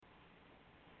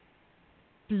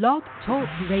Blog Talk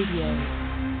Radio.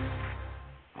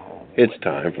 It's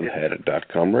time for the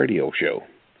Hadit.com radio show.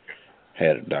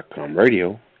 Hadit.com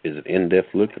radio is an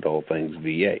in-depth look at all things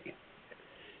VA.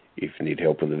 If you need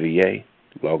help with the VA,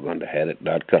 log on to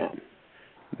Hadit.com.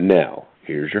 Now,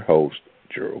 here's your host,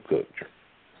 Gerald Cook.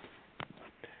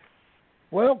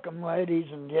 Welcome, ladies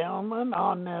and gentlemen,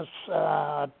 on this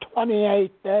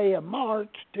 28th day of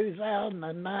March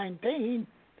 2019.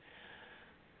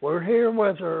 We're here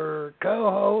with our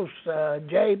co-host,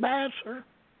 Jay Basser,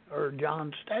 or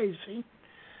John Stacy.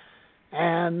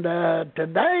 And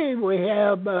today we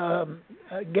have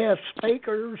guest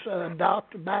speakers,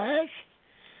 Dr. Bash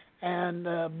and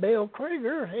Bill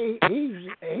Creager.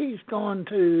 He's going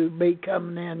to be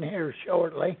coming in here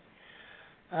shortly.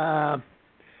 But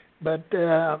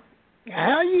how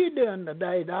are you doing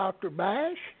today, Dr.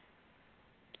 Bash?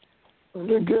 I'm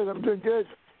doing good.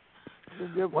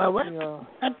 Well,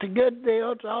 that's a good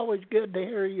deal. It's always good to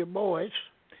hear your voice.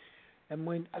 And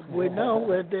we know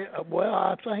that,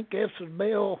 I think this is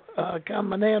Bill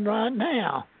coming in right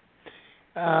now.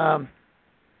 Let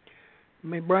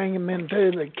me bring him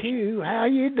into the queue. How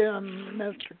you doing,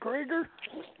 Mr. Creager?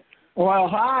 Well,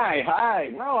 hi.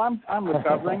 Well, I'm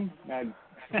recovering. I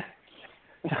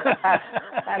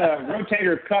had a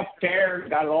rotator cuff tear,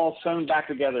 got it all sewn back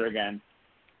together again.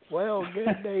 Well,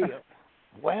 good deal.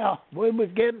 Well, we was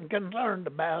getting concerned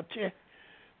about you.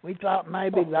 We thought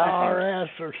maybe the IRS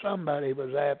or somebody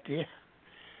was after you.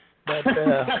 But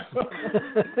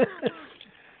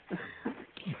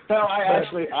well,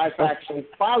 I've actually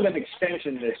filed an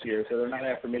extension this year, so they're not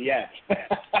after me yet.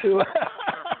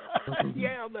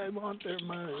 Yeah, they want their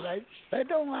money. They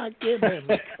don't like giving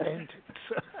extensions.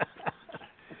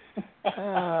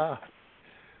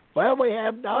 Well, we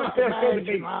have Dr. Bash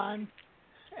in line,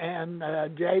 and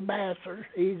Jay Basser,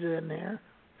 he's in there.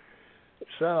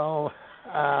 So,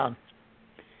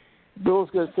 Bill's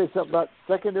going to say something about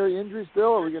secondary injuries, Bill,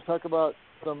 or are we going to talk about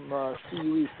some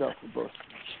CUE stuff for both?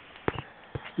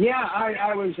 Yeah,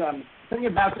 I was thinking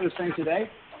about those things today.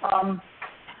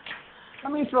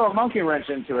 Let me throw a monkey wrench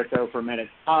into it, though, for a minute.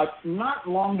 Not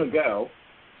long ago,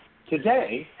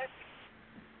 today,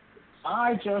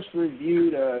 I just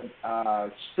reviewed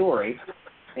a story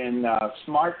in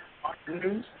Smart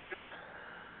News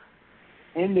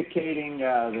indicating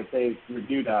that they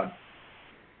reviewed a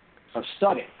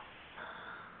study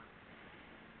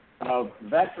of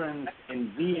veterans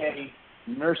in VA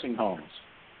nursing homes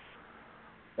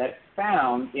that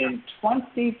found in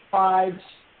 25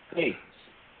 states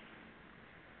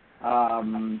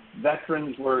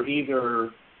veterans were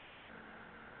either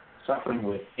suffering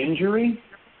with injury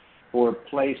or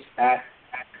placed at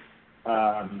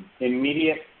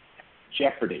immediate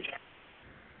jeopardy.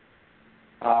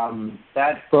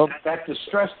 That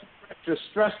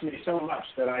distressed me so much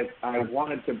that I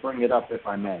wanted to bring it up, if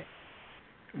I may.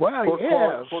 Well,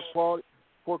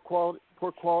 Poor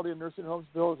quality in nursing homes,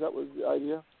 Bill, that was the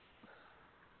idea?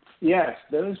 Yes,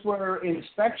 those were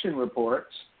inspection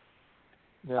reports,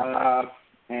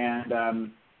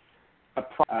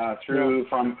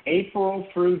 from April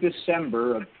through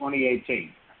December of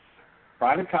 2018.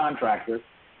 Private contractor,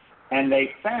 and they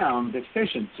found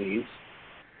deficiencies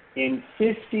in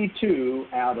 52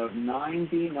 out of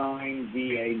 99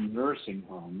 VA nursing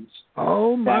homes.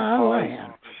 Oh, my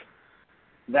land.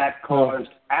 That caused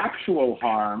actual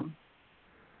harm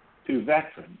to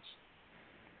veterans.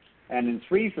 And in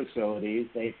 3 facilities,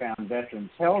 they found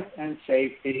veterans' health and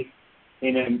safety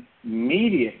in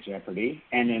immediate jeopardy,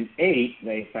 and in 8,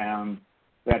 they found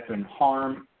veteran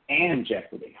harm and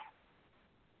jeopardy.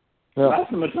 Yeah. So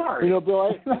that's the majority.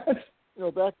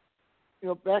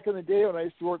 Bill, back in the day when I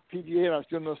used to work PGA and I was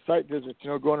doing those site visits,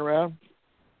 going around,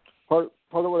 part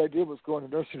of what I did was going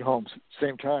to nursing homes at the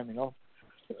same time,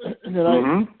 And then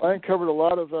I uncovered a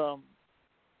lot of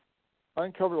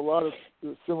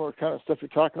the similar kind of stuff you're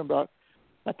talking about.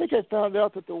 I think I found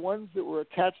out that the ones that were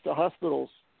attached to hospitals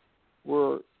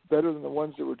were better than the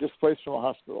ones that were displaced from a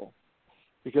hospital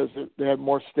because they had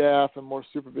more staff and more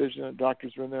supervision and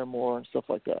doctors were in there more and stuff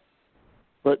like that.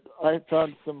 But I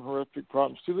found some horrific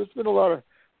problems too. I found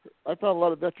a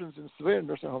lot of veterans in civilian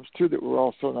nursing homes too that were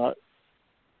also not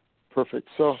perfect.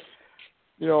 So,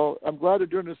 I'm glad they're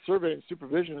doing this survey, and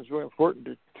supervision is really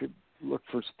important to look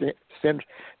for standards.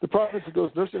 The problem is that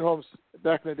those nursing homes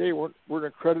back in the day weren't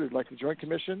accredited, like the Joint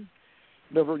Commission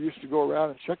never used to go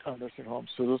around and check on nursing homes,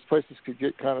 so those places could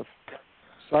get kind of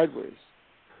sideways.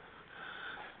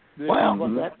 Well, I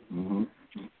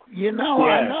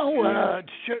know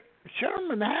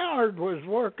Sherman Howard was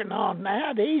working on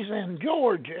that. He's in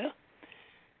Georgia.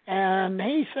 And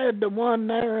he said the one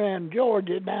there in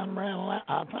Georgia, down around,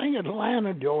 I think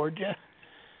Atlanta, Georgia,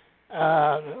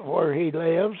 where he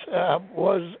lives,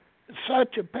 was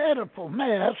such a pitiful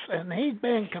mess, and he'd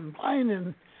been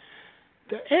complaining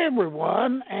to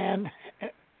everyone, and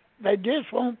they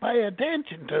just won't pay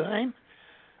attention to him.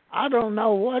 I don't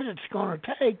know what it's going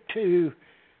to take to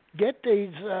get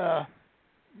these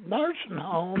nursing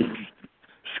homes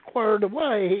squared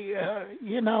away.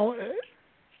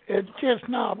 It's just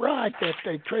not right that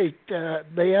they treat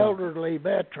the elderly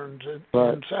veterans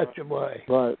in such a way.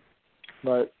 Right.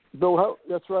 Bill,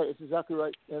 that's right. It's exactly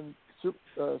right. And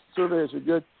surveyors are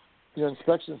good.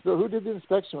 Inspections. Bill, who did the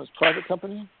inspection? Was it a private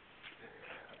company?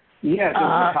 Yes, it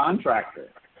was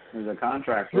a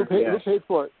contractor. Who paid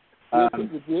for it?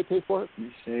 Did the VA pay for it? Let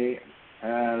me see.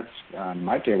 I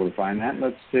might be able to find that.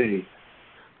 Let's see.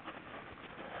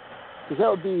 Because that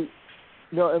would be,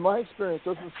 in my experience,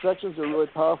 those inspections are really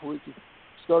powerful. We could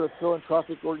start a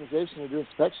philanthropic organization and do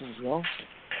inspections,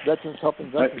 Veterans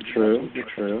helping veterans. That's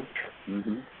true.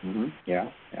 Yeah.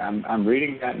 I'm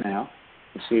reading that now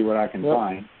to see what I can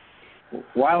find.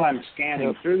 While I'm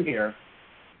scanning through here,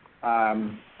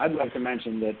 I'd like to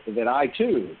mention that I,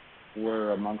 too,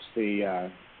 were amongst the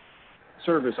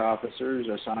service officers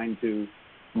assigned to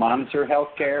monitor health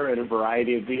care at a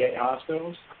variety of VA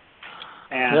hospitals.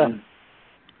 And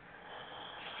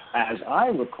as I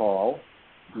recall,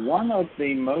 one of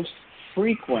the most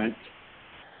frequent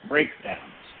breakdowns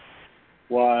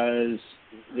was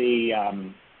the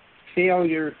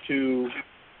failure to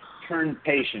turn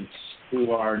patients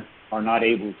who are not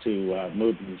able to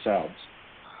move themselves,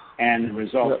 and the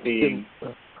result being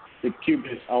the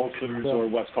cubitus ulcers, or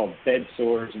what's called bed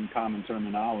sores in common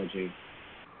terminology.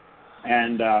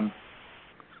 And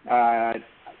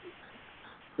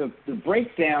the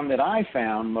breakdown that I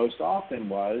found most often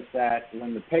was that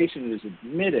when the patient is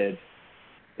admitted,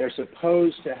 they're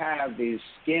supposed to have these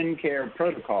skin care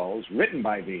protocols written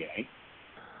by VA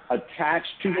attached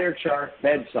to their chart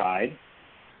bedside,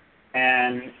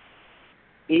 and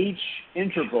each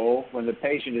interval when the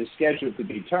patient is scheduled to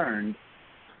be turned,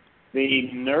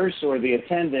 the nurse or the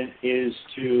attendant is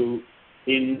to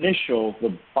initial the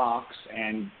box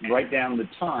and write down the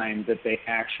time that they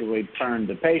actually turned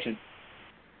the patient.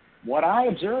 What I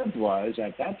observed was,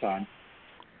 at that time,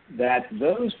 that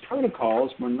those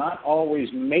protocols were not always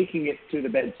making it to the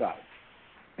bedside.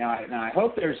 Now I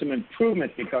hope there's some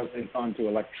improvement because they've gone to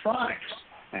electronics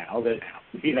now, that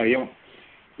you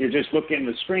just look in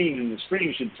the screen, and the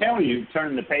screen should tell you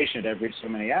turn the patient every so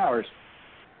many hours.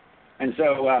 And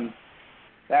so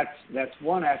that's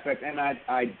one aspect. And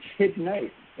I did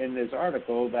note in this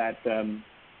article that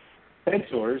bed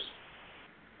sores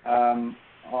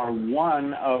are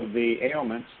one of the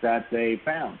ailments that they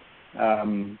found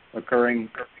occurring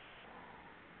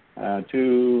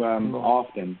too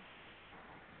often.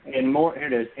 Here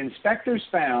it is. Inspectors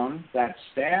found that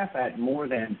staff at more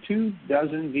than 24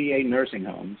 VA nursing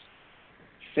homes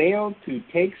failed to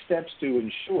take steps to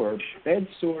ensure bed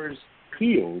sores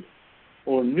healed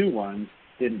or new ones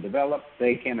didn't develop.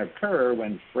 They can occur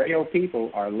when frail people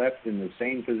are left in the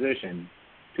same position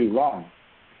too long.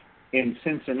 In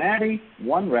Cincinnati,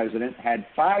 one resident had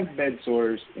 5 bed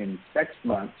sores in 6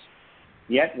 months,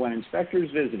 yet when inspectors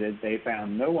visited, they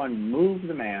found no one moved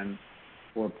the man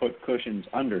or put cushions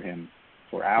under him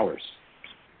for hours.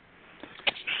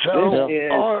 So this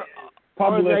is are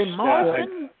they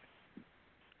marking?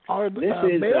 Are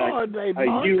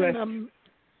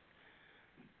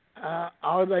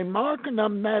they marking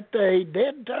them that they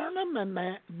did turn them and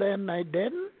then they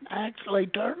didn't actually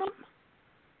turn them?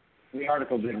 The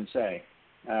article didn't say.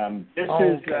 This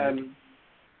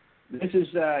is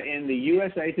in the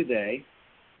USA Today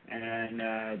and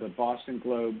the Boston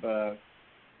Globe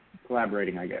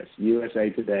collaborating, I guess, USA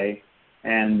Today.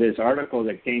 And this article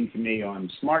that came to me on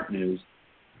Smart News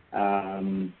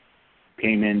came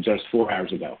in just 4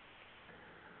 hours ago.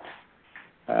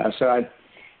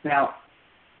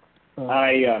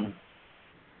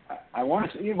 I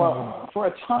want to say, for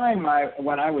a time,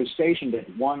 when I was stationed at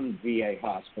one VA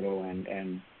hospital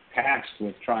and tasked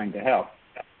with trying to help,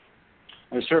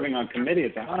 I was serving on committee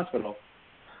at the hospital.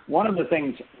 One of the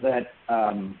things that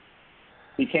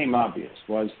became obvious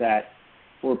was that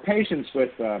for patients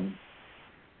with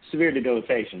severe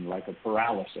debilitation, like a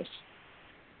paralysis,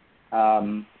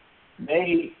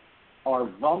 they are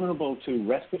vulnerable to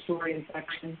respiratory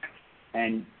infection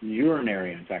and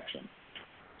urinary infection.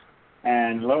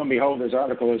 And lo and behold, this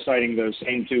article is citing those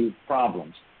same two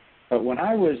problems. But when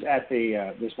I was at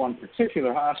this one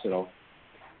particular hospital,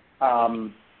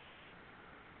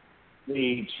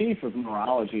 the chief of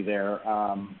neurology there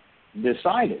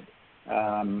decided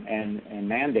and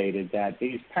mandated that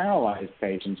these paralyzed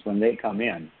patients, when they come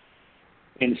in,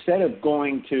 instead of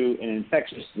going to an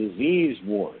infectious disease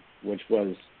ward, which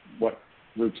was what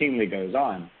routinely goes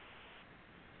on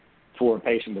for a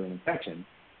patient with an infection,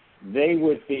 they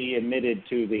would be admitted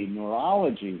to the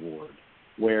neurology ward,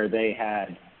 where they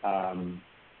had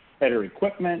better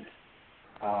equipment,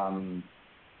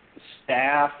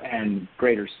 staff, and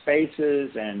greater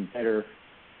spaces, and better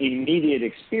immediate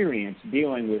experience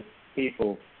dealing with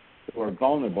people who are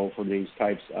vulnerable for these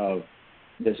types of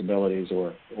disabilities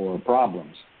or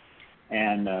problems.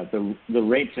 And the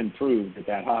rates improved at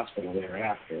that hospital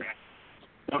thereafter.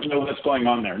 Don't know what's going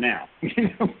on there now.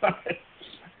 But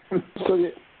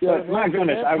my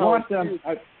goodness, I want them.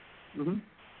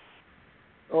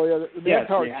 Oh yeah, the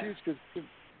manpower is huge because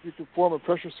you can form a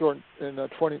pressure sore in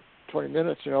 20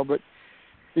 minutes, But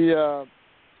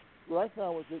what I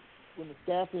found was that when the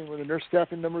nurse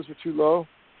staffing numbers were too low,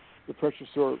 the pressure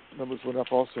sore numbers went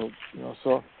up also.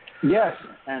 So yes,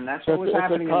 and that's what was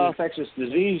happening in the infectious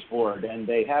disease ward, and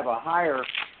they have a higher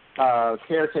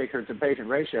caretaker to patient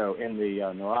ratio in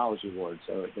the neurology ward,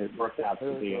 so it worked out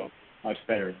to be much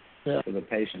better for the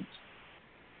patients.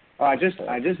 I just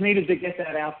needed to get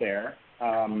that out there.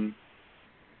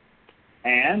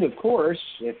 And of course,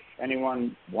 if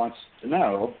anyone wants to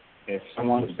know, if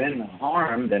someone's been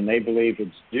harmed and they believe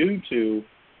it's due to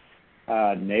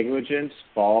negligence,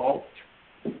 fault,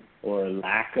 or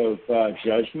lack of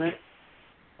judgment,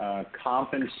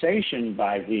 compensation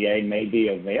by VA may be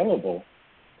available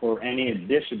for any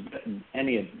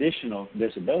additional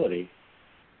disability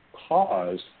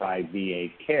caused by VA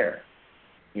care.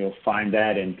 You'll find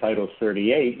that in Title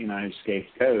 38, United States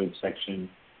Code, Section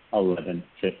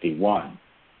 1151.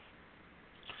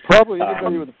 Probably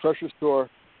anybody with a pressure sore,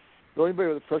 those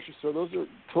are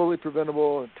totally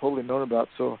preventable and totally known about.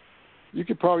 So you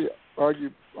could probably argue,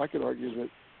 I could argue that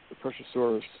the pressure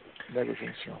sore is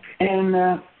negligence. And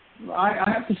I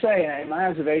have to say, in my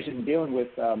observation dealing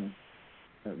with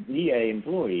VA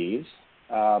employees,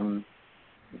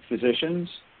 physicians,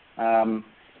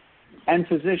 and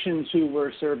physicians who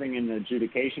were serving in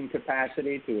adjudication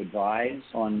capacity to advise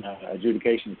on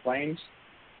adjudication claims,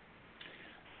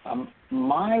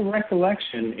 my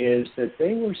recollection is that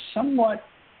they were somewhat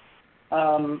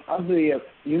of the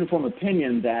uniform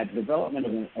opinion that development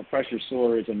of a pressure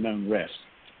sore is a known risk,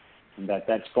 and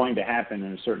that's going to happen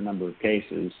in a certain number of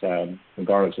cases,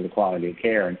 regardless of the quality of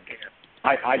care. And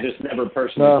I just never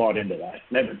personally bought into that.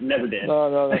 Never did.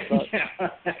 No, that's not.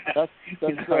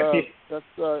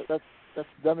 That's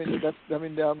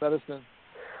dumbing down medicine.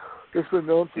 It's been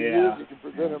known for years you can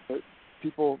prevent it, but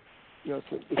people, it's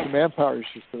a manpower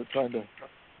issue, so they're trying to,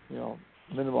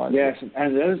 minimize. Yes, it.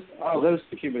 and those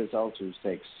decubitus ulcers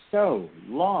take so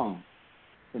long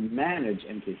to manage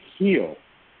and to heal.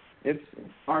 It's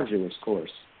an arduous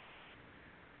course.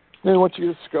 Then once you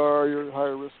get a scar, you're at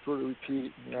higher risk for a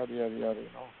repeat, and yada, yada, yada,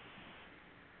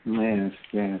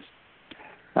 Yes.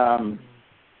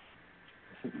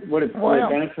 Would it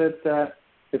benefit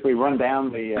if we run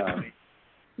down the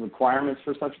requirements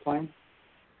for such a claim?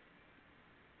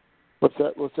 What's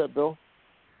that, Bill?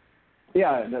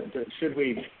 Yeah, should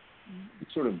we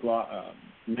sort of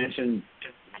mention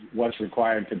what's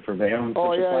required to prevail in such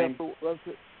a claim? For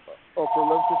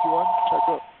 1151? Check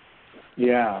up.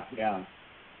 Yeah.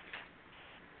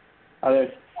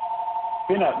 There's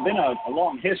been a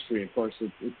long history, of course.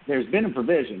 There's been a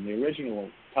provision. The original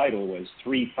title was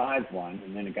 351,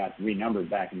 and then it got renumbered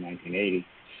back in 1980.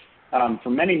 For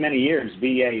many, many years,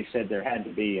 VA said there had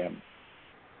to be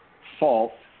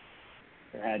fault,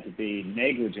 there had to be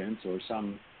negligence or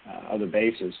some other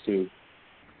basis to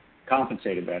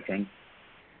compensate a veteran.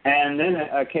 And then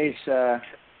a case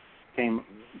came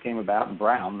about in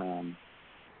Brown.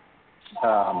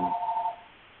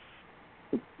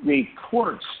 The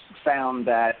courts found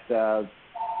that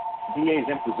VA's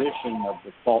imposition of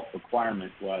the fault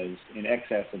requirement was in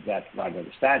excess of that provided by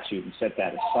the statute and set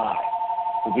that aside.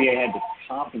 The VA had to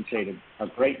compensate a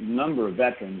great number of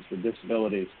veterans for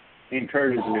disabilities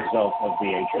incurred as a result of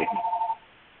VA treatment.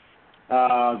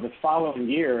 The following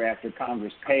year, after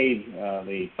Congress paid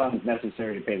the funds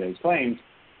necessary to pay those claims,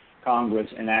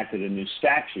 Congress enacted a new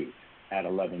statute at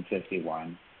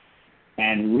 1151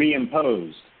 and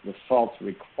reimposed the fault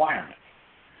requirement.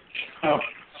 So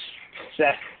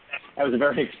that was a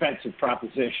very expensive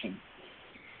proposition.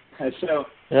 There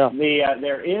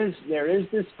is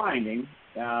this finding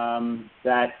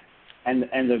that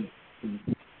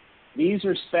these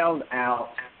are spelled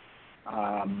out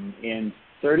in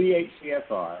 38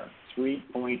 CFR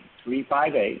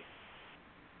 3.358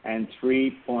 and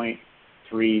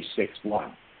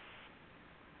 3.361.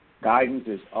 Guidance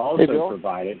is also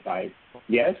provided by.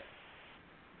 Yes.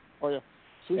 Oh yeah.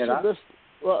 So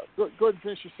Well, go ahead and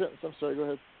finish your sentence. I'm sorry. Go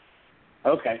ahead.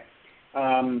 Okay.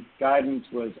 Guidance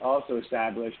was also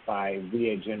established by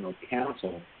VA General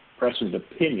Counsel, Presser's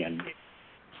Opinion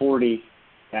 40-97.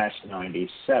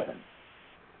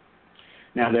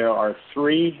 Now, there are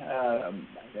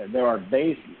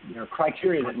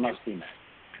criteria that must be met.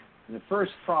 And the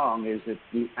first prong is that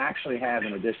you actually have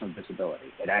an additional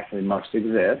disability. It actually must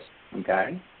exist,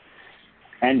 okay?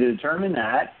 And to determine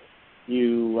that,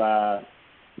 you are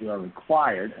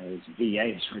required, as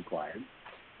VA is required,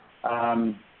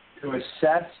 to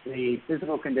assess the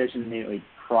physical condition immediately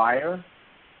prior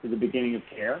to the beginning of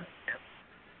care,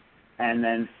 and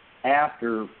then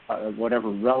after whatever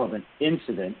relevant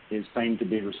incident is claimed to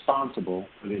be responsible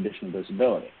for the additional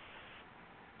disability.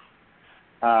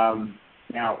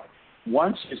 Now,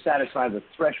 once you satisfy the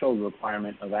threshold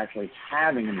requirement of actually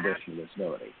having an additional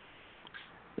disability,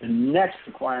 the next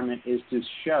requirement is to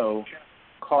show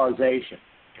causation.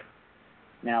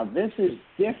 Now, this is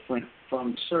different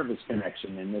from service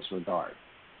connection in this regard.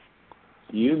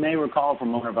 You may recall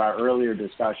from one of our earlier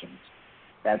discussions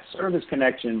that service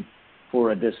connection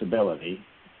for a disability,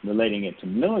 relating it to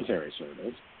military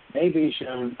service, may be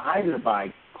shown either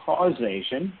by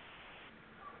causation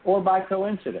or by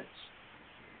coincidence.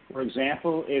 For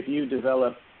example, if you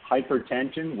develop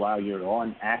hypertension while you're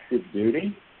on active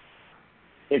duty,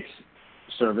 it's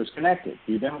service-connected.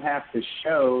 You don't have to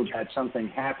show that something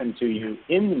happened to you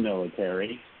in the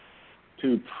military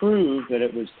to prove that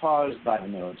it was caused by the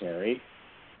military,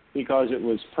 because it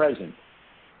was present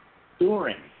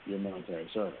during your military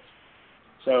service.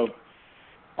 So,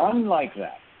 unlike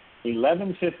that,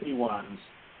 1151s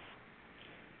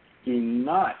do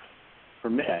not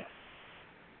permit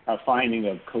a finding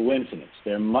of coincidence.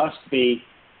 There must be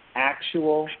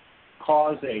actual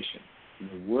causation.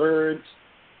 The words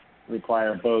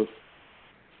require both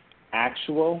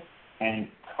actual and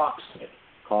proximate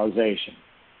causation.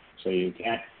 So you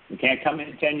can't come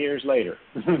in 10 years later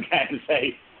and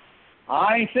say,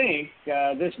 I think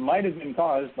this might have been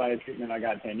caused by a treatment I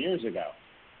got 10 years ago.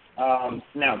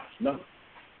 Now,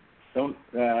 don't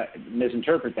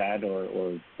misinterpret that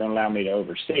or don't allow me to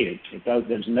overstate it.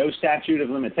 There's no statute of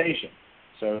limitation.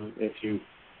 So if you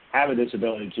have a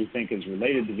disability that you think is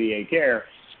related to VA care,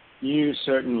 you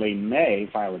certainly may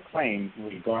file a claim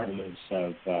regardless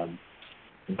of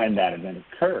when that event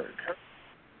occurred.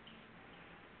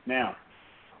 Now,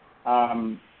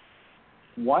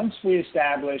 once we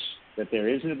establish that there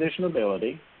is an additional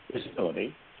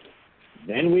disability,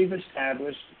 then we've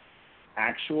established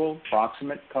actual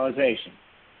proximate causation.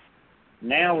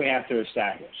 Now we have to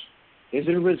establish, is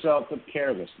it a result of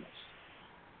carelessness?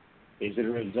 Is it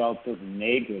a result of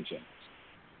negligence?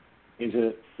 Is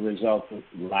it a result of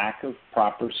lack of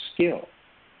proper skill?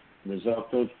 A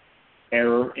result of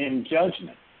error in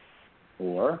judgment?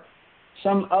 Or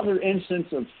some other instance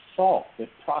of fault that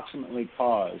proximately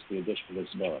caused the additional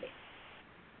disability?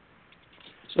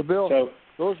 So, Bill,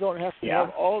 those don't have to have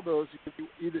all of those.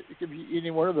 It could be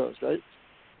any one of those, right?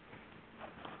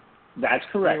 That's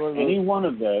correct. Any one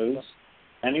of those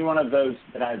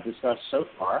that I've discussed so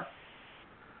far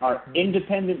are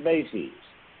independent bases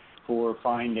for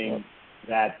finding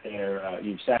that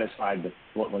you've satisfied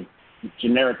what we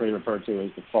generically refer to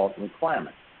as the fault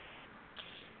requirement.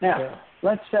 Now,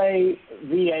 let's say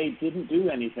VA didn't do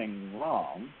anything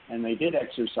wrong, and they did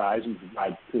exercise and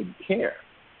provide good care.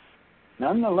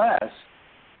 Nonetheless,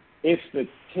 if the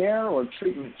care or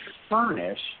treatment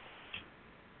furnished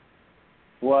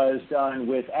was done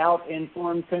without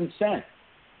informed consent,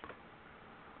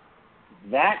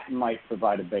 that might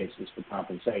provide a basis for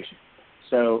compensation.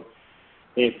 So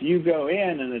if you go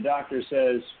in and the doctor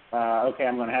says, okay,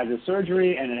 I'm going to have this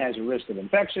surgery, and it has a risk of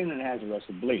infection and it has a risk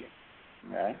of bleeding,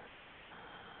 okay?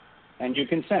 And you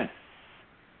consent.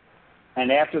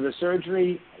 And after the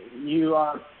surgery, you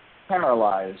are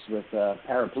paralyzed with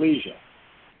paraplegia.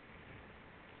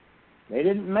 They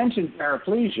didn't mention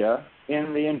paraplegia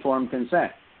in the informed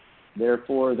consent.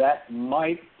 Therefore, that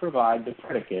might provide the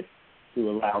predicate to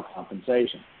allow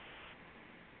compensation.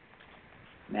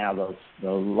 Now,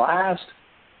 the last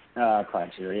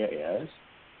criteria is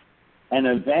an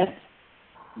event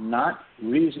not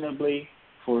reasonably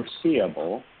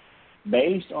foreseeable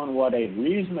based on what a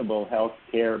reasonable health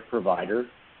care provider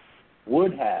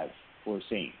would have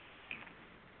foreseen.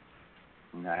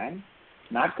 Okay?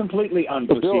 Not completely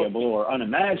unforeseeable or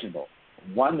unimaginable.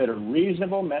 One that a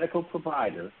reasonable medical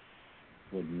provider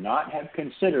would not have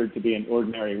considered to be an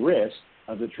ordinary risk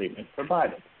of the treatment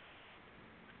provided.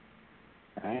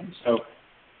 Okay? So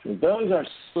those are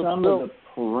some of the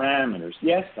parameters.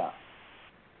 Yes, Doc?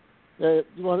 You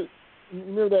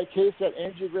remember that case, that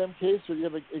angiogram case, or do you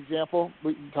have an example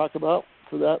we can talk about?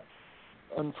 for that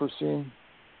unforeseen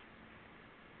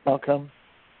outcome?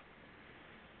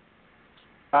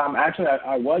 Actually,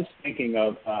 I was thinking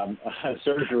of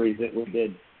surgeries that we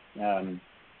did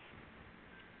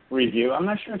review. I'm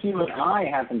not sure if you and I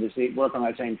happened to work on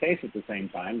that same case at the same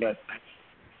time, but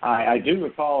I do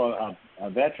recall a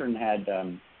veteran had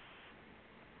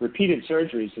repeated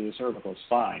surgeries to the cervical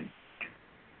spine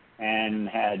and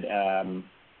had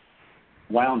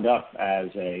wound up as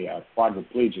a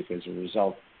quadriplegic as a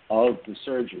result of the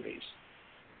surgeries.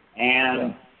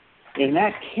 And in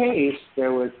that case,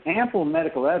 there was ample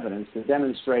medical evidence to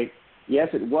demonstrate, yes,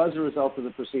 it was a result of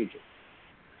the procedure.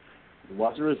 It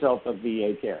was a result of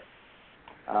VA care.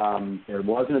 There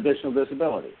was an additional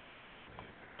disability.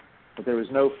 But there was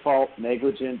no fault,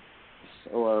 negligence,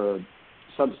 or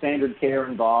substandard care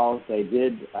involved. They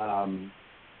did a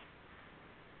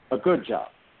good job,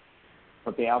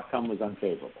 but the outcome was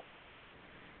unfavorable.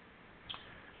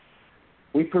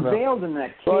 We prevailed in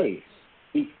that case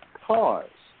because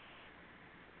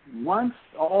once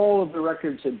all of the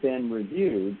records had been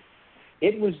reviewed,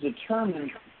 it was determined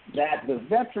that the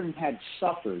veteran had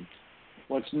suffered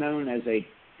what's known as a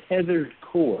tethered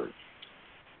cord,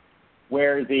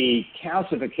 where the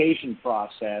calcification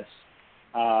process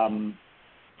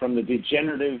from the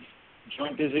degenerative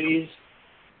joint disease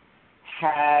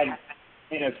had,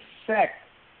 in effect,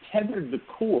 tethered the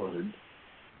cord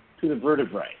to the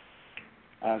vertebrae.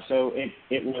 So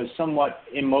it was somewhat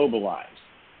immobilized.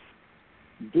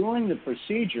 During the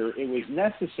procedure, it was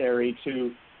necessary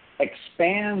to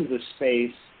expand the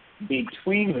space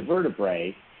between the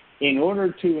vertebrae in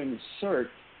order to insert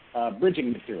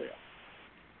bridging material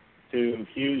to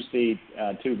fuse the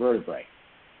two vertebrae.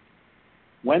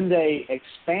 When they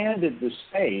expanded the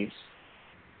space,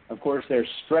 of course, they're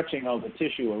stretching all the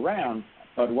tissue around,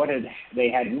 but what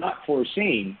they had not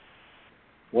foreseen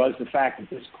was the fact that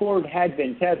this cord had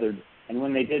been tethered, and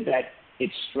when they did that,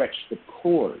 it stretched the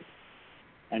cord.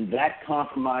 And that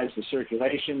compromised the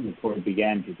circulation, the cord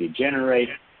began to degenerate,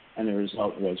 and the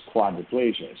result was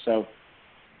quadriplegia. So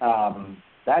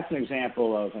that's an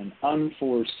example of an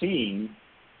unforeseen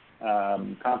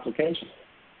complication.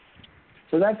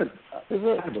 So that's kind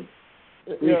of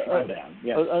a brief rundown.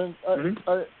 Yes.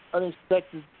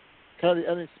 Unexpected, kind of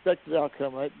the unexpected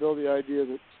outcome, right? Bill, the idea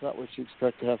that it's not what you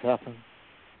expect to have happen.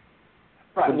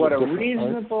 Right. What a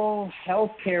reasonable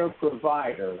healthcare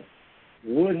provider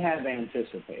would have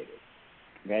anticipated.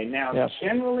 Okay. Now,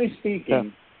 generally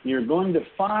speaking, you're going to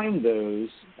find those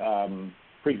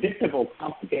predictable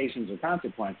complications or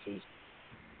consequences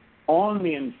on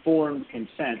the informed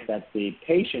consent that the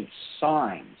patient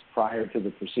signs prior to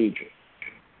the procedure.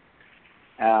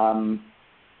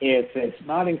 If it's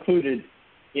not included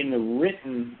in the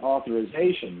written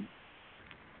authorization,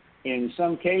 in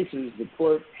some cases the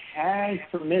court has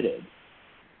permitted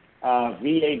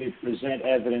VA to present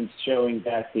evidence showing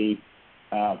that the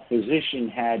physician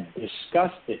had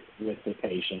discussed it with the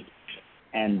patient,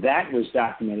 and that was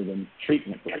documented in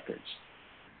treatment records.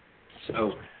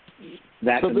 So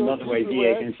that's another way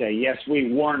VA can say, yes,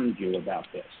 we warned you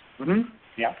about this. Mm-hmm.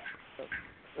 Yeah.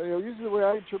 Usually the way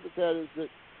I interpret that is that,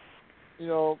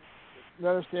 I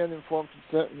understand informed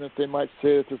consent and that they might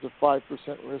say that there's a 5%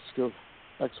 risk of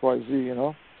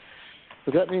XYZ,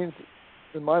 But that means,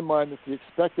 in my mind, that the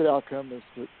expected outcome is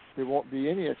that there won't be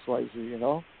any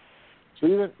XYZ, So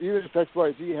even if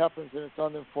XYZ happens and it's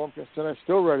on informed consent, I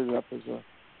still write it up as a,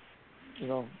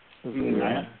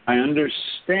 I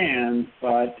understand,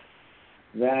 but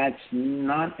that's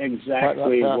not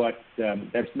exactly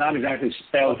that's not exactly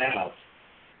spelled out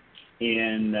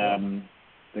in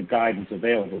the guidance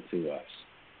available to us.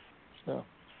 So,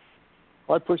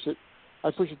 I push it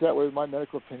that way with my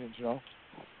medical opinions,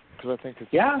 because I think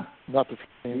it's not the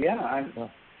same.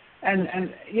 And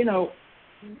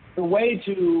the way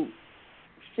to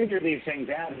figure these things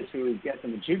out is to get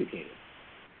them adjudicated.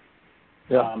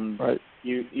 Right.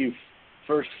 You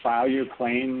first file your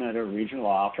claim at a regional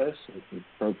office with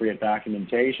appropriate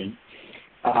documentation.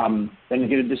 Then you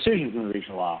get a decision from the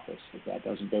regional office. If that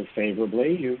doesn't go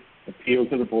favorably, you appeal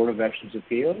to the Board of Veterans'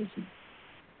 Appeals.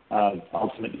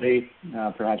 Ultimately,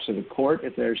 perhaps to the court,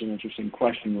 if there's an interesting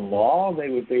question in the law, they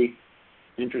would be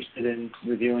interested in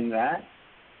reviewing that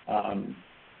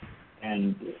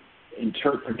and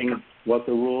interpreting what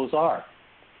the rules are.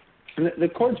 And the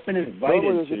court's been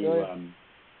invited to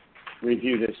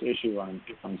review this issue on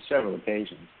several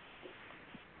occasions.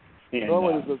 And,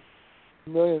 normally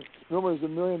there's a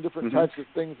million different types of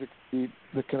things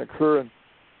that can occur, and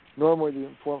normally the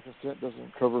informed consent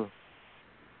doesn't cover,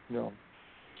 most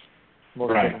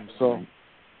of them. So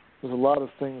there's a lot of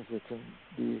things that can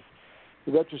be.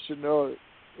 The veteran should know that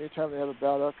anytime they have a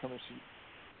bad outcome,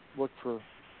 look for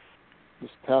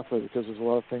this pathway, because there's a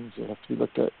lot of things that have to be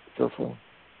looked at carefully.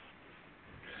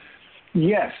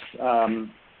 Yes,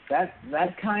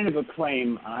 that kind of a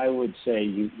claim, I would say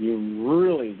you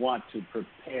really want to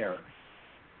prepare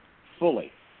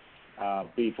fully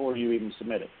before you even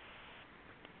submit it.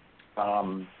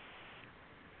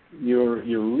 Your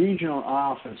regional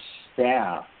office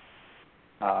staff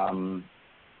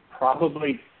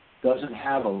probably doesn't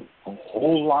have a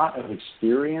whole lot of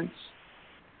experience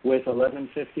with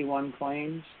 1151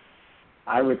 claims.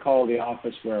 I recall the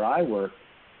office where I worked,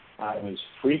 I was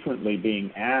frequently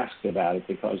being asked about it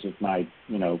because of my,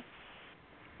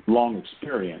 long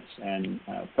experience, and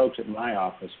folks at my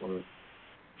office were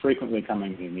frequently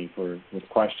coming to me with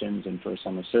questions and for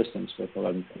some assistance with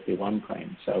 1151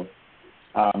 claims. So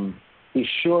be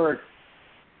sure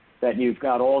that you've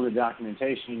got all the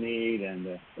documentation you need,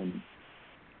 and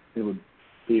it would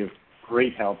be of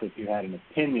great help if you had an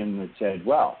opinion that said,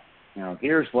 well,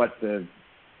 here's what the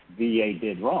VA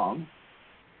did wrong.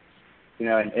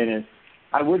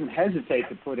 I wouldn't hesitate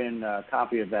to put in a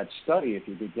copy of that study if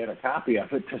you could get a copy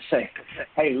of it, to say,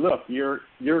 hey, look, your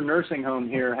nursing home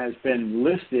here has been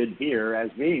listed here as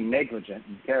being negligent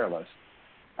and careless.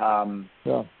 And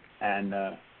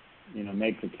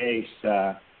make the case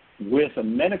with a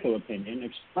medical opinion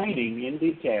explaining in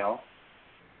detail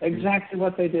exactly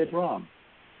what they did wrong.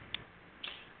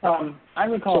 I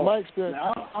recall. So my experience.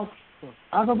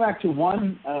 I'll go back to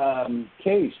one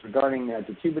case regarding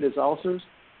detubitus ulcers,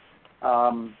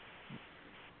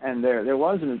 and there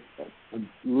was a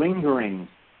lingering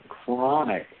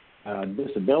chronic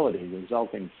disability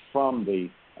resulting from the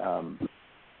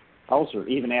ulcer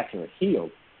even after it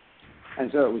healed,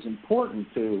 and so it was important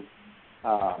to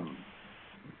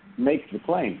make the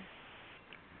claim.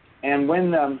 And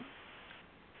when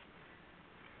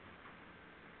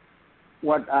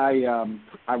what I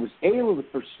was able to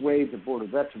persuade the Board of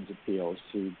Veterans Appeals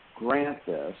to grant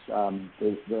this,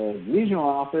 the regional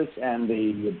office and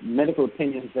the medical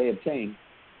opinions they obtained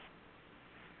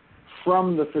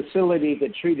from the facility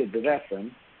that treated the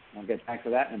veteran. I'll get back to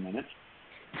that in a minute.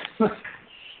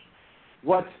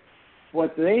 What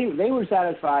they were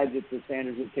satisfied that the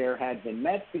standards of care had been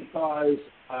met because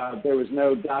there was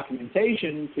no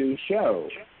documentation to show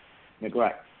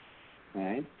neglect.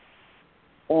 Okay?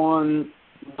 On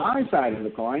my side of the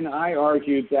coin, I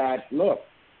argued that, look,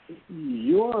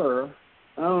 your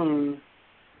own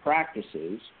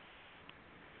practices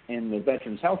in the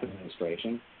Veterans Health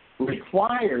Administration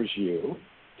requires you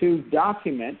to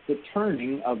document the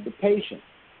turning of the patient.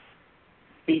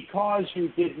 Because you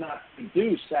did not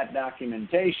produce that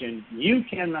documentation, you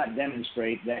cannot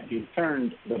demonstrate that you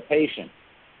turned the patient.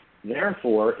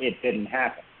 Therefore, it didn't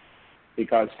happen.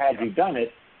 Because had you done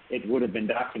it, it would have been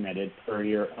documented per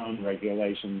your own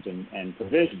regulations and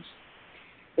provisions.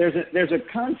 There's a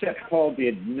concept called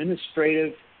the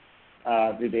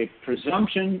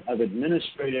presumption of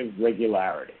administrative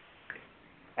regularity.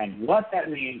 And what that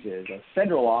means is a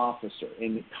federal officer,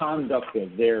 in the conduct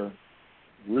of their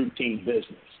routine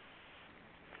business,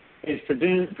 is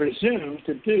presumed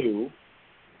to do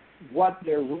what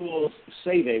their rules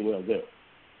say they will do.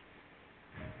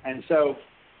 And so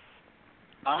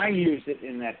I used it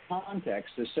in that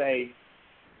context to say,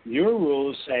 your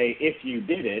rules say if you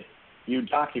did it, you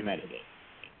documented it.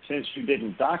 Since you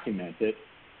didn't document it,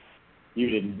 you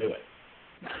didn't do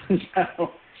it.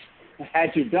 So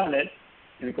had you done it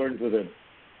in accordance with a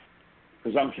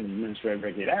presumption of administrative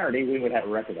regularity, we would have a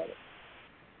record of it.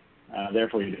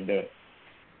 Therefore, you didn't do it.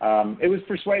 It was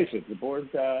persuasive. The board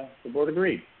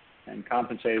agreed and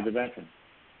compensated the veteran.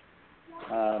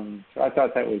 So I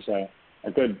thought that was a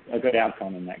good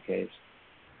outcome in that case.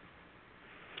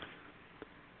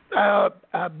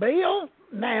 Bill,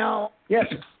 now, yes,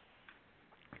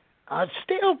 I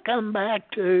still come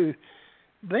back to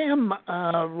them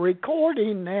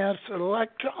recording this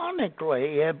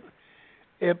electronically.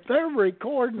 If they're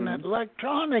recording it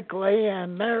electronically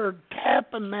and they're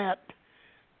tapping that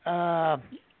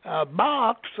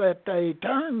box that they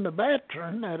turn the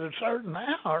veteran at a certain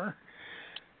hour,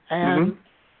 and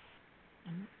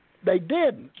they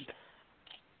didn't.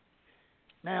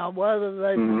 Now, whether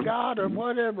they forgot or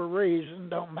whatever reason,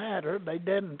 don't matter. They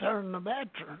didn't turn the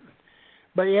veteran.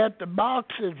 But yet the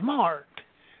box is marked.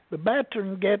 The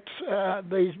veteran gets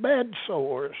these bed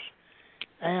sores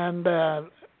and, the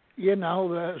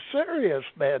serious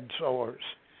bed sores.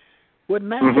 Wouldn't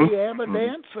that be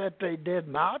evidence that they did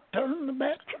not turn the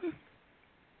veteran?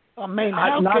 I mean,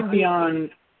 how not can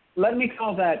beyond, let me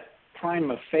call that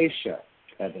prima facie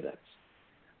evidence.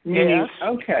 Meaning,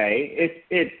 okay,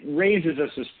 it raises a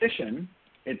suspicion,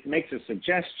 it makes a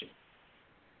suggestion.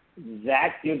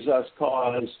 that gives us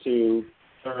cause to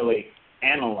thoroughly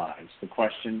analyze the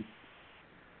question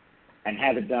and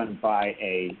have it done by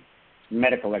a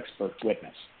medical expert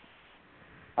witness.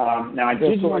 Now, I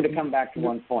did want to come back to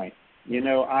one point.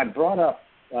 I brought up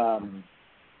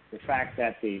the fact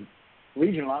that the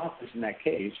regional office in that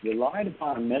case relied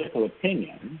upon a medical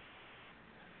opinion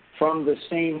from the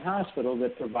same hospital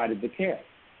that provided the care.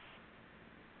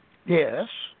 Yes.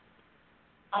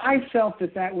 I felt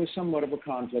that was somewhat of a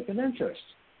conflict of interest.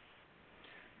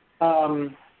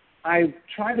 I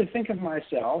tried to think of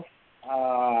myself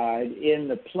in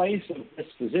the place of this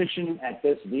physician at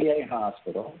this VA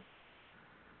hospital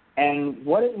and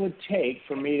what it would take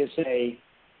for me to say,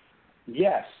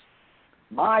 yes,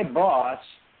 my boss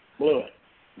blew it.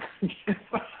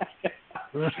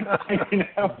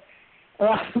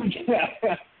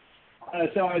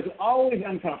 So I was always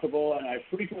uncomfortable, and I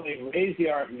frequently raised the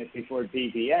argument before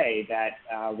DBA that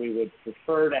we would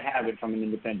prefer to have it from an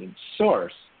independent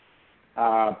source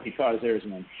because there's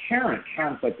an inherent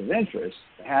conflict of interest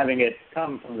having it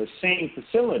come from the same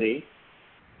facility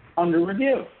under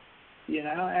review,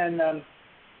 and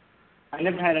I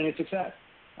never had any success.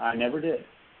 I never did.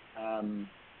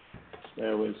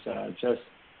 There was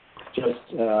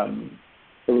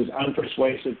it was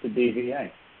unpersuasive to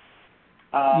DVA.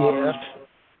 Yes.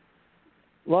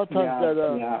 A lot of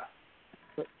times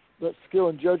that skill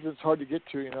and judgment is hard to get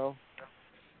to,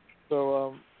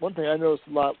 So one thing I noticed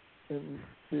a lot in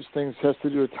these things has to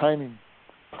do with timing.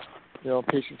 A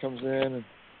patient comes in and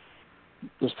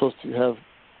they're supposed to have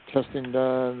testing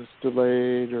done, it's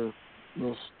delayed, or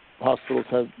most hospitals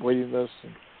have waiting lists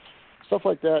and stuff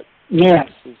like that. Yes.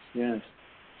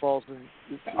 Falls in.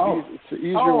 It's an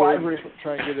easier way to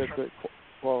try and get at the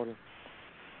quality.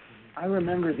 I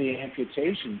remember the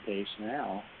amputation case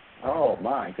now. Oh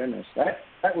my goodness,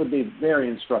 that would be very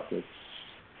instructive.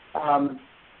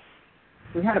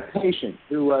 We had a patient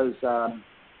who was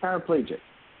paraplegic,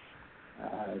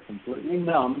 completely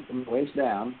numb from the waist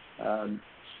down,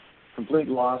 complete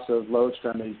loss of low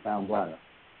extremities, bound bladder.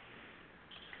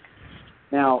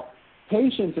 Now,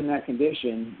 patients in that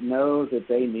condition know that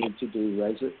they need to do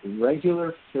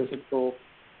regular physical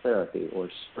therapy or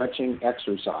stretching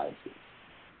exercises.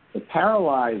 The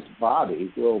paralyzed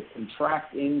body will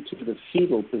contract into the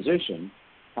fetal position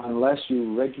unless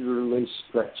you regularly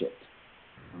stretch it.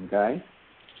 Okay?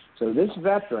 So this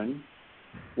veteran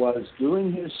was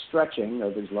doing his stretching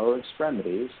of his lower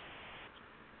extremities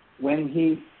when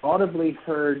he audibly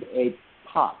heard a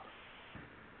pop.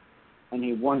 And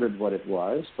he wondered what it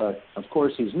was, but of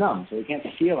course he's numb, so he can't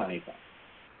feel anything.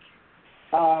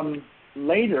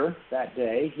 Later that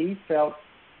day, he felt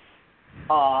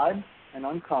odd and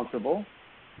uncomfortable,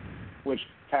 which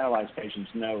paralyzed patients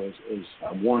know is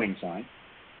a warning sign.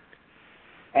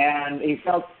 And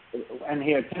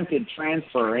he attempted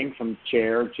transferring from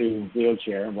chair to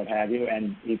wheelchair and what have you,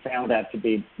 and he found that to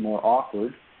be more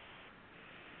awkward.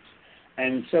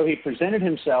 And so he presented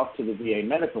himself to the VA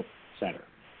Medical Center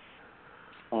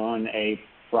on a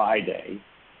Friday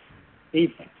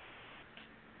evening.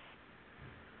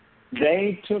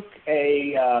 They took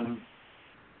a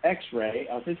X-ray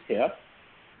of his hip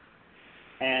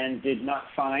and did not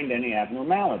find any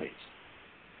abnormalities.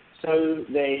 So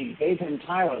they gave him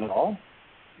Tylenol,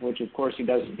 which of course he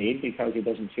doesn't need because he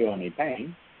doesn't feel any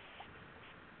pain,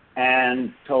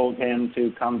 and told him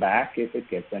to come back if it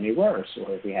gets any worse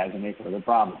or if he has any further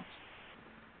problems.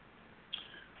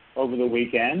 Over the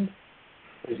weekend,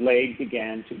 his leg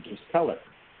began to discolor,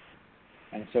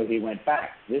 and so he went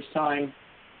back. This time,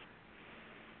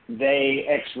 they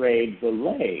X-rayed the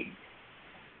leg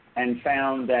and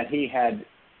found that he had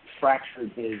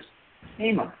fractured his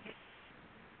femur.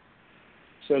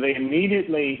 So they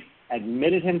immediately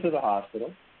admitted him to the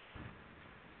hospital,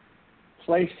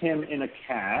 placed him in a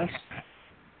cast,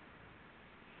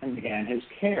 and began his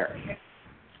care.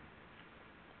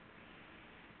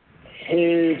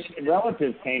 His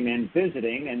relative came in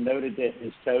visiting and noted that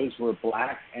his toes were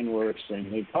black and were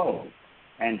extremely cold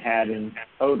and had an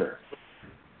odor.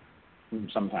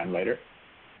 Sometime later,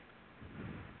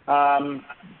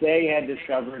 they had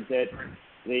discovered that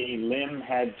the limb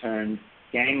had turned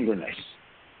gangrenous.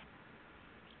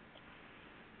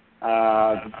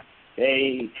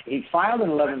 He filed an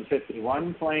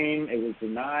 1151 claim. It was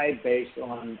denied based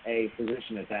on a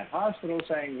physician at that hospital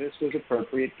saying this was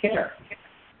appropriate care.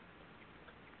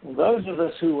 Well, those of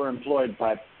us who were employed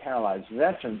by Paralyzed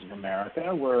Veterans of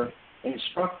America were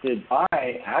instructed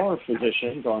by our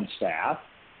physicians on staff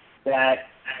that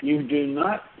you do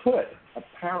not put a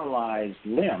paralyzed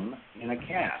limb in a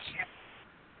cast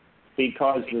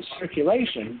because the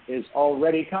circulation is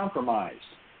already compromised.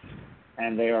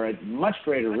 and they are at much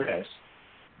greater risk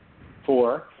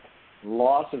for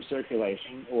loss of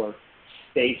circulation or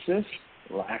stasis,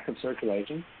 lack of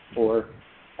circulation, or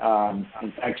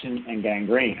infection and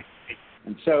gangrene.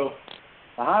 And so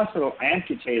the hospital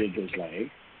amputated his leg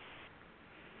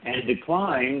and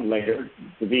declined later,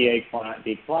 the VA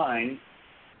declined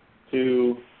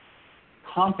to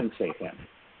compensate him.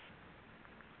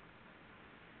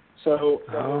 So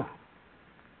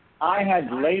I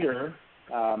had later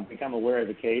become aware of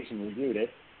the case and reviewed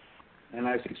it, and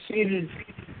I succeeded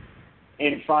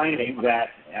in finding that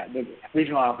the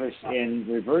regional office, in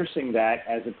reversing that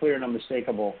as a clear and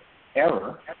unmistakable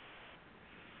error,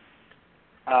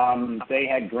 they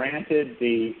had granted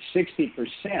the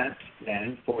 60%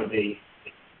 then for the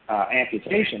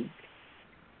amputation,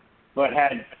 but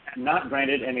had not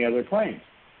granted any other claims.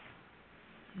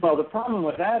 Well, the problem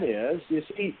with that is, you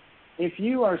see, if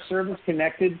you are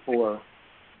service-connected for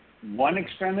one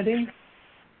extremity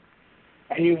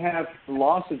and you have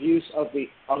loss of use of the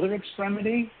other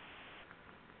extremity,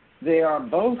 they are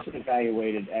both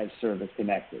evaluated as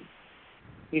service-connected.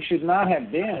 He should not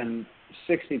have been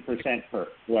 60%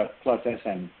 plus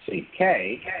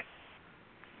SMCK.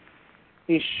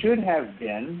 He should have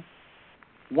been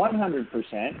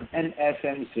 100% an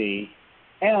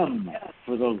SMC-M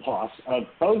for the loss of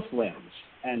both limbs.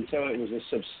 And so it was a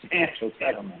substantial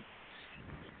settlement.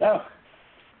 So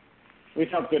we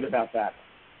felt good about that.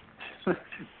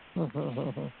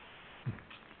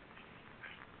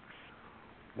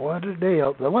 What a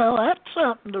deal. Well, that's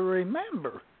something to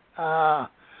remember.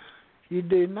 You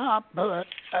do not, but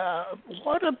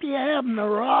what if you have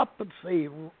neuropathy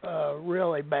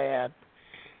really bad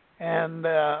and,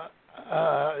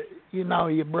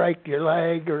 you break your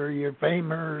leg or your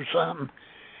femur or something?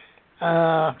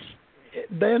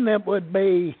 Then it would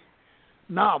be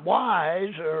not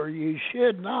wise, or you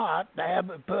should not have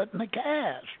it put in a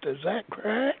cast. Is that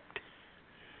correct?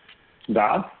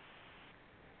 Bob?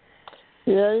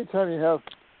 Yeah, anytime you have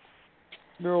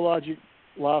neurologic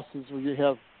losses where you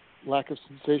have lack of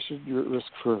sensation, you're at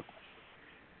risk for,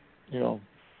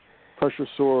 pressure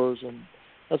sores, and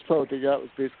that's probably what they got, was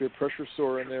basically a pressure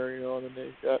sore in there, and then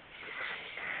they got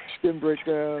skin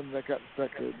breakdown, and that got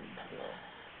infected. And,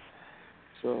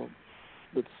 so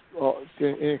it's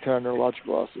any kind of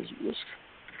neurological loss is risk.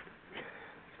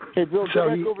 Hey, Bill, go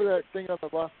back over that thing on the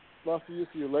loss of use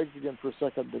of your legs again for a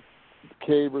second, the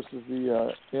K versus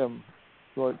the M.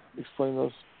 You want to explain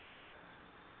those?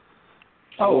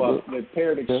 The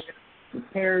paired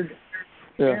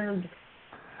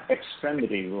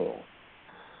extremity rule.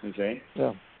 You see?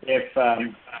 Yeah.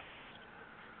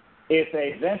 If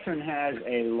a veteran has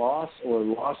a loss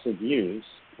of use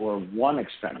or one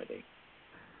extremity,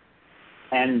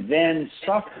 and then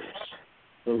suffers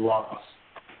the loss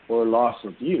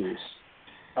of use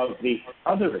of the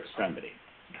other extremity,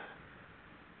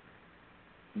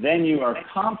 then you are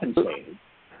compensated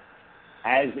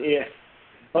as if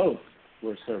both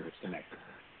were service-connected.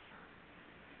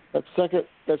 That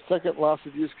second loss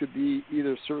of use could be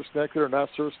either service-connected or not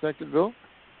service-connected, Bill?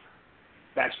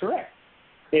 That's correct.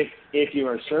 If you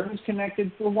are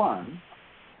service-connected for one,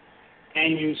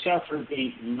 and you suffer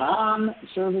the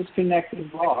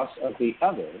non-service-connected loss of the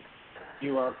other,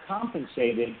 you are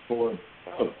compensated for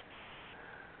both.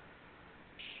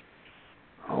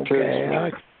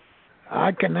 Okay,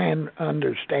 I can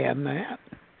understand that.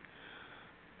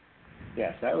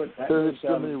 Yes, that was paired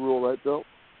extremity rule, right, Bill?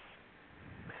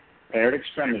 Paired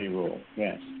extremity rule,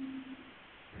 yes.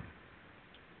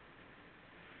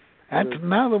 That's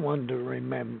another one to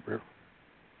remember.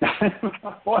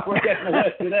 Boy, we're getting the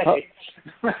list today.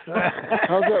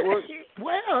 How's that work?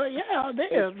 Well, yeah,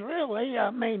 it is, really.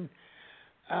 I mean,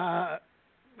 of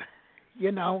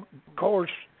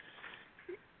course,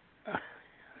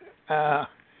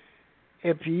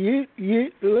 if you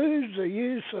lose the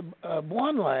use of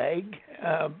one leg,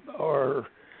 and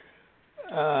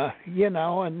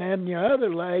then your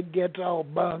other leg gets all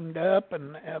bunged up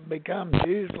and becomes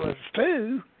useless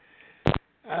too,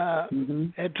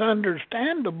 it's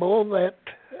understandable that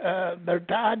they're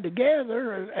tied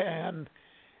together, and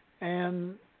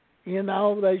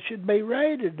they should be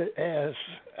rated as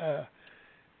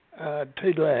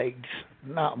two legs,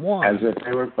 not one. As if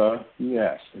they were both.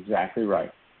 Yes, exactly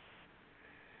right.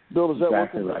 Bill, does that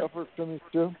exactly work in right. the upper extremities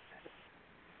too?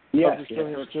 Yes,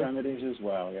 upper extremities as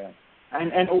well, yes.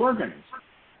 And organs.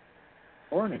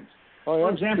 Oh, yeah. For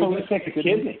example, let's take a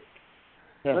kidney.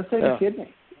 Yeah. Let's take a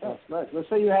kidney. Yes, let's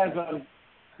say you have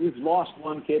you've lost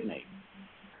one kidney.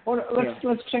 Or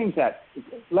let's change that.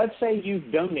 Let's say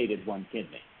you've donated one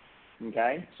kidney.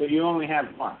 Okay, so you only have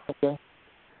one. Okay.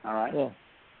 All right. Yeah.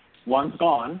 One's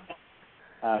gone.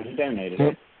 You donated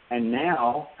it, and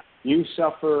now you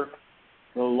suffer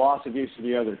the loss of use of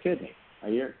your other kidney.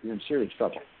 You're in serious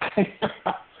trouble.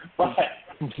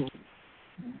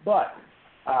 but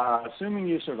assuming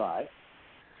you survive,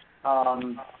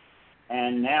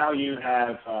 and now you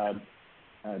have a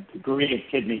degree of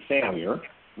kidney failure,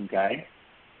 okay,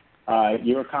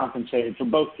 you're compensated for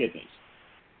both kidneys.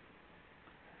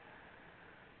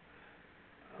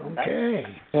 Okay.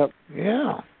 Yep.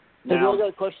 Yeah. Now, I got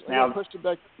a question. I got a question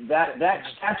back. That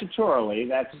statutorily,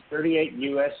 that's 38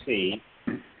 USC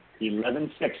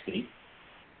 1160,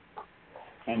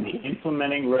 and the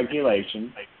implementing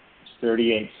regulation is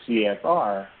 38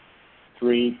 CFR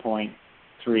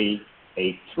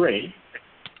 3.383.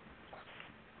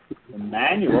 The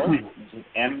manual is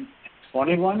at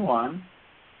M211,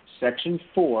 Section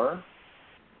 4,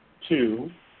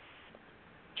 2K,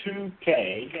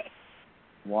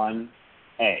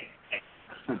 1A.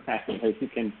 You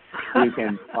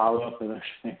can follow up with those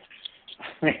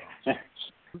things.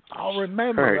 I'll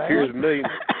remember All right, that.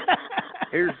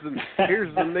 here's the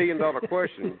 $1 million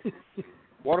question.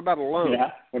 What about a loan?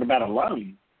 Yeah. What about a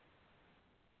loan?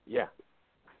 Yeah.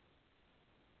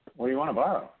 What do you want to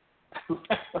borrow?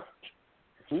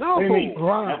 No. What do you mean?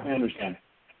 Wow. Help me understand.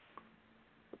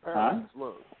 Loan.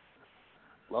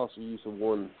 Loss of use of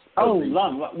one.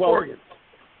 Loan. Organ.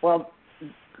 Well,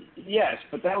 yes,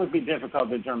 but that would be difficult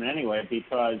to determine anyway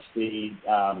because the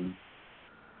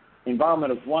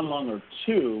involvement of one lung or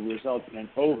two results in an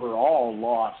overall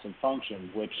loss of function,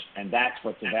 and that's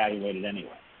what's evaluated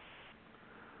anyway.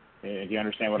 If you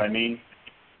understand what I mean,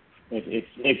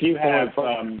 if you have,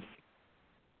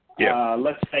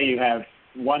 let's say you have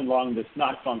one lung that's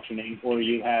not functioning, or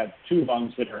you have two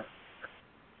lungs that are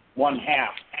one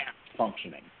half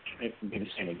functioning, it would be the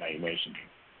same evaluation.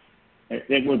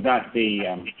 It would not be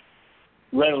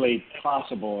readily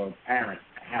possible or apparent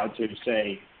how to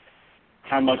say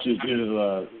how much is due to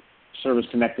the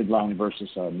service-connected lung versus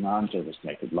a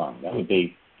non-service-connected lung. That would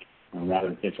be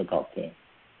rather difficult to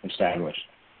establish.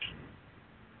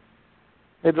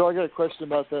 Hey, Bill, I got a question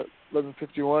about that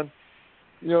 1151.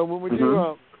 When we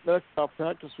do medical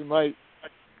malpractice, we might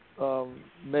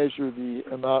measure the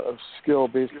amount of skill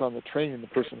based on the training the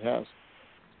person has.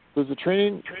 Does the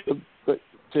training,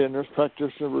 say a nurse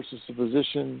practitioner versus a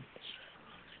physician,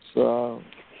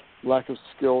 lack of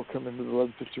skill come into the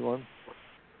 1151?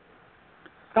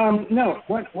 No.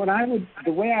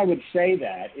 The way I would say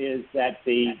that is that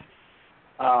the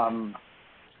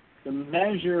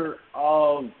measure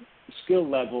of skill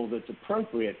level that's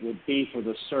appropriate would be for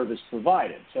the service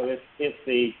provided. So if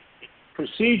the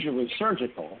procedure was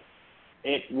surgical,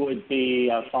 it would be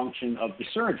a function of the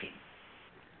surgeon.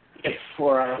 If,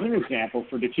 for an example,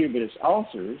 for decubitus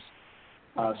ulcers,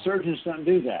 surgeons don't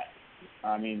do that.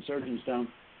 I mean, surgeons don't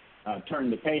turn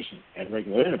the patient at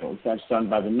regular intervals. That's done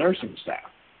by the nursing staff.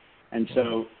 And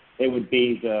so it would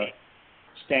be the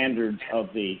standards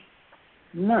of the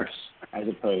nurse as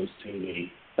opposed to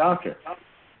the doctor.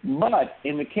 But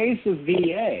in the case of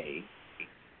VA,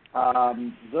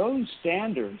 those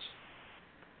standards,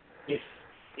 if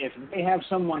they have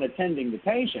someone attending the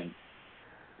patient,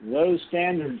 those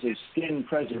standards of skin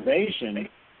preservation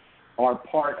are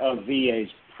part of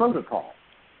VA's protocol.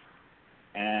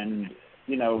 And,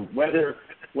 whether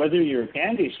you're a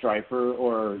candy striper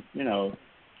or,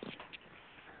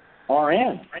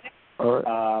 RN,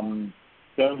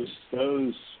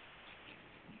 those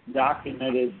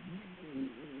documented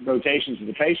rotations of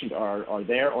the patient are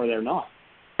there or they're not.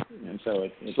 And so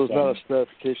it's not a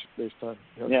stratification based on.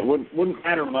 Yeah, it wouldn't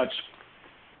matter much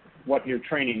what your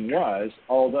training was,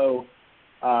 although,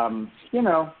 in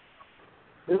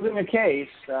a case,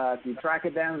 if you track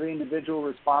it down to the individual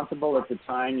responsible at the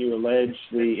time you allege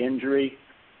the injury,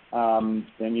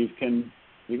 then you can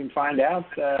find out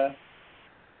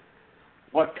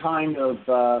what kind of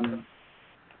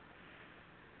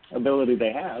ability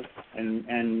they have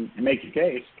and make a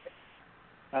case.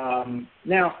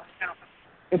 Now,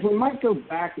 if we might go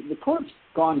back, the court's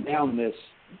gone down this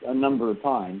a number of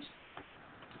times,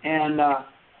 and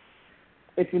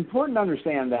it's important to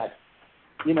understand that,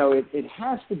 it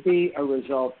has to be a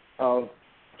result of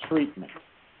treatment,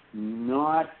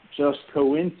 not just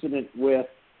coincident with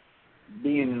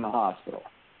being in the hospital.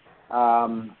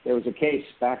 There was a case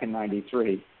back in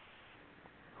 '93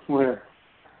 where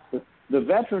the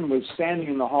veteran was standing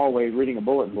in the hallway reading a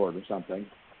bulletin board or something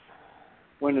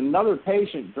when another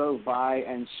patient drove by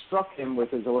and struck him with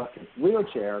his electric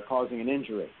wheelchair, causing an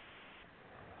injury.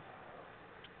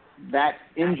 That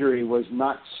injury was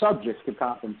not subject to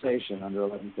compensation under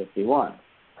 1151.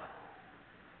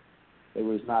 It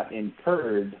was not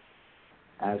incurred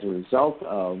as a result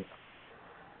of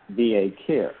VA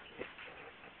care.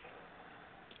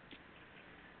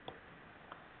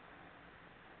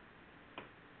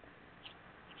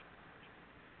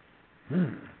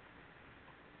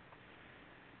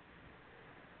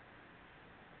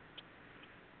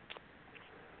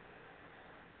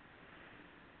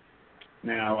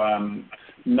 Now,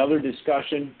 another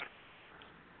discussion.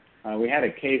 We had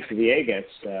a case of Viegas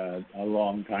a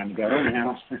long time ago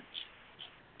now,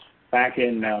 back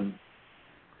in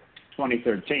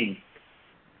 2013.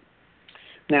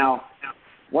 Now,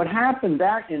 what happened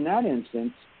in that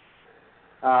instance,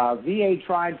 VA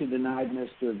tried to deny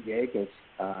Mr. Viegas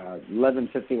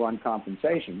 1151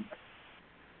 compensation,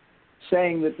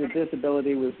 saying that the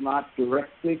disability was not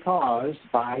directly caused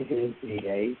by his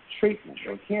VA treatment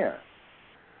or care.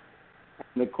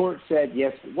 And the court said,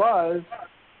 yes, it was,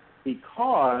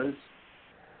 because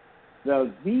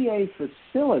the VA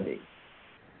facility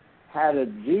had a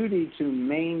duty to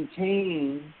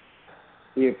maintain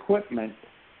the equipment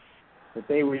that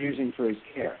they were using for his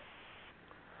care.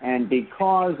 And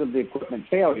because of the equipment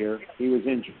failure, he was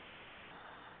injured.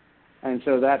 And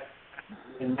so that,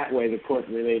 in that way, the court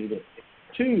related it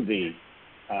to the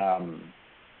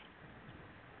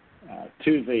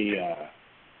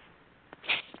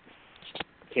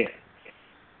care.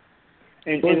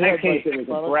 In that case, it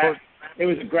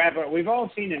was a grab bar. We've all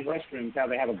seen in restrooms how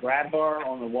they have a grab bar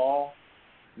on the wall,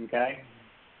 okay?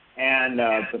 And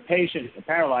the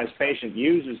paralyzed patient,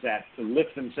 uses that to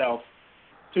lift themselves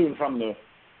to and from the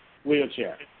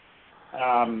wheelchair.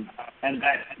 And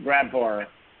that grab bar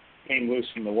came loose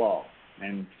from the wall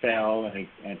and fell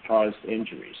and caused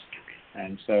injuries.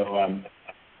 And so,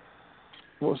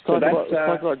 let's talk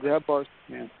about grab bars.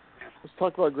 Yeah. Let's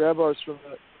talk about grab bars from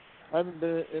I haven't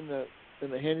been in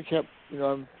the handicap.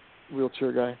 I'm a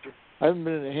wheelchair guy. I haven't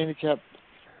been in a handicap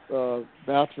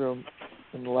bathroom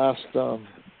in the last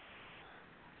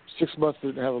 6 months.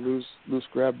 Didn't have a loose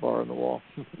grab bar on the wall.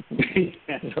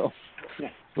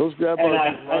 Those grab bars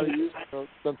are a lot of use.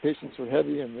 Some patients are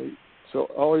heavy, and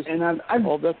all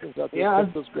veterans out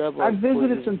there those grab bars. I've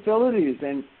visited some facilities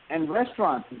and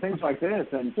restaurants and things like this,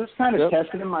 and just kind of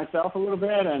tested them myself a little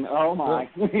bit. And oh my,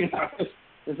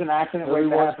 there's an accident waiting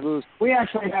to happen. We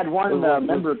actually had one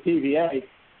member of PVA.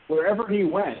 Wherever he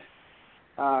went,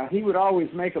 he would always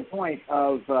make a point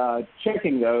of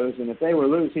checking those, and if they were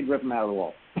loose, he'd rip them out of the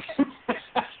wall.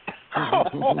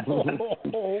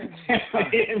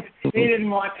 he didn't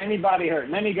want anybody hurt.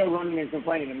 And then he'd go running and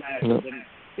complaining to management.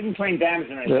 Didn't claim damage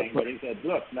or anything, but he said,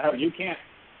 "Look, no, you can't."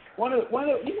 One of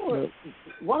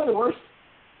the worst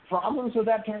problems with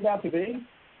that turned out to be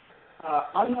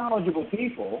unknowledgeable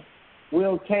people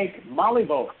will take molly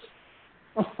bolts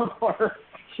or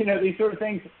these sort of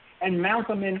things and mount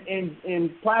them in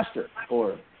plaster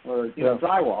or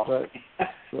drywall. Right.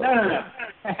 No.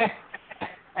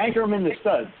 Anchor them in the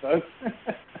studs, folks.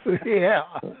 Yeah,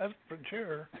 that's for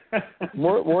sure.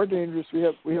 More dangerous. We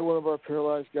have one of our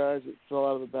paralyzed guys that fell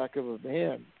out of the back of a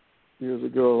van years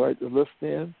ago, right? The lift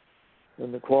van,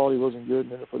 and the quality wasn't good,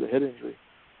 and ended up with a head injury.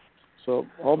 So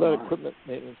all that equipment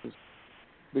maintenance is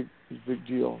big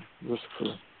deal. Risk for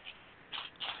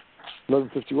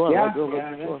 1151. Yeah,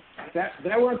 1151.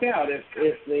 That worked out.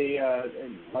 If the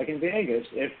like in Vegas,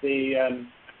 if the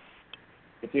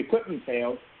equipment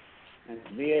failed. And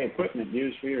VA equipment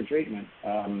used for your treatment,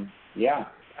 you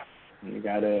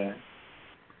gotta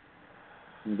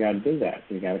do that.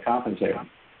 You gotta compensate.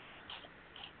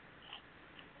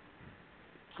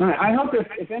 I hope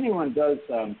if anyone does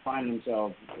find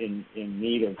themselves in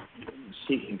need of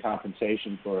seeking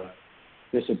compensation for a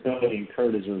disability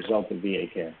incurred as a result of VA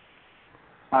care,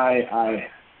 I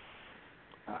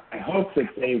hope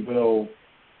that they will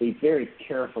be very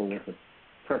careful with the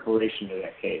preparation of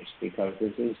that case, because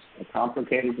this is a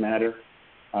complicated matter.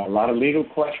 A lot of legal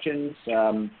questions.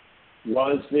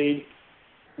 Was the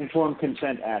informed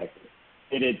consent adequate?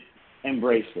 Did it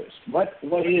embrace this? What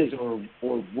is or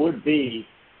would be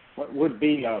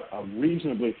a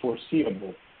reasonably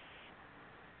foreseeable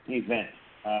event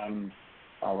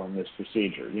following this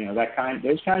procedure?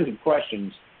 Those kinds of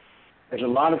questions. There's a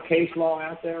lot of case law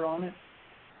out there on it,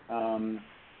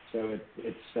 so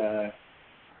it's.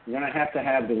 You're going to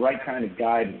have the right kind of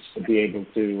guidance to be able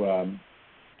to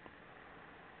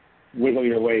wiggle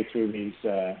your way through these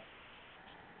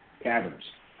caverns.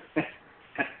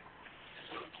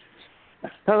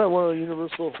 Kind of one of the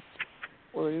universal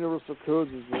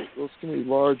codes is that those can be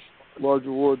large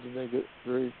awards, and they get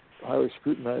very highly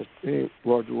scrutinized. Any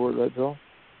large award, right, Bill?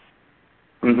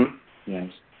 Mm-hmm.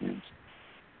 Yes.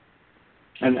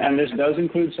 And this does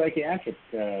include psychiatric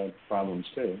problems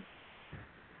too.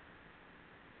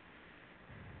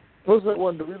 What was that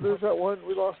one? Did we lose that one?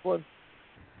 We lost one.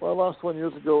 Well, I lost one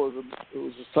years ago. It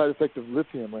was a side effect of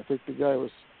lithium. I think the guy was.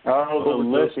 Oh, the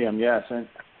lithium, yes, and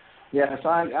yes,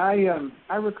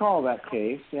 I recall that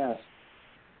case, yes.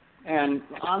 And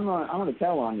I'm going to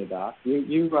tell on you, Doc.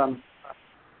 You're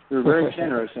very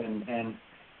generous,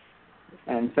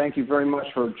 and thank you very much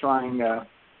for trying to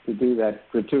do that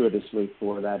gratuitously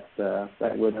for that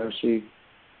widow.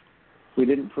 We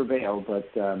didn't prevail, but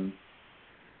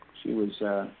she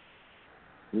was.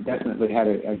 We definitely had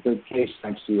a good case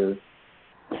thanks to your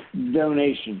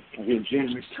donation of your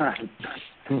generous time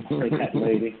for that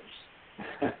lady.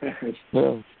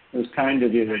 It was kind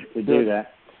of you to do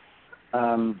that.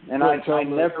 And I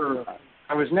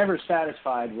was never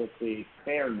satisfied with the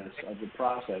fairness of the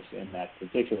process in that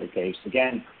particular case.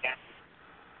 Again,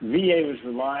 VA was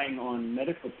relying on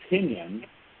medical opinion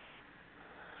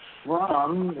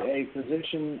from a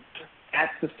physician at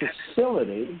the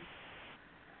facility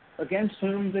against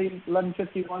whom the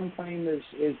 1151 claim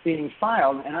is being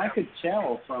filed, and I could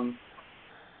tell from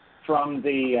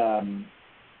the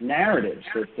narratives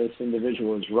that this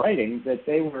individual was writing that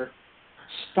they were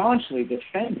staunchly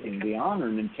defending the honor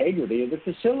and integrity of the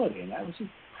facility, and that was his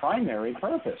primary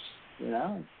purpose. You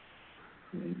know,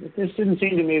 this didn't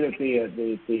seem to me that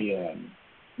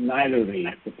neither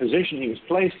the position he was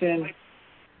placed in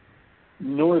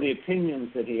nor the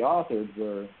opinions that he authored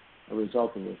were a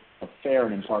result of a fair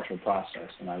and impartial process,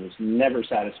 and I was never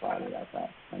satisfied about that.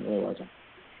 I really wasn't.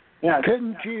 Yeah.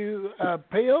 Couldn't you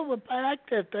appeal the fact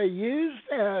that they used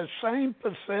the same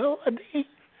facility?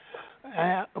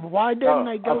 Why didn't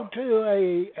they go to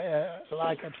a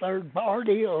third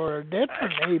party or a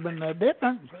different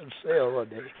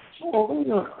facility?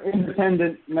 Well,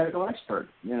 independent medical expert.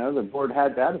 You know, the board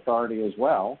had that authority as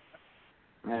well,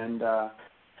 and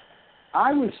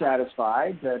I was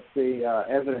satisfied that the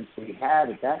evidence we had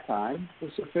at that time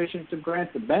was sufficient to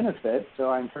grant the benefit, so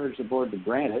I encouraged the board to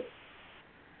grant it,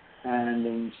 and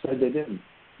instead they didn't.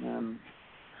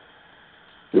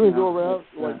 Do we go around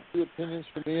like 3 opinions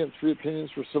for me and 3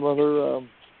 opinions for some other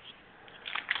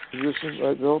physician,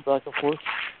 right, Bill, back and forth?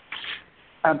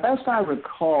 Best I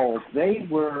recall, they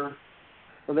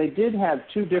did have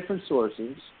 2 different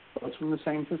sources, both from the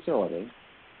same facility.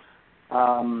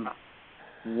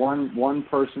 One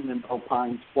person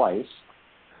opined twice,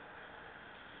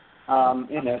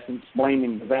 in essence,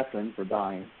 blaming the veteran for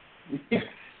dying.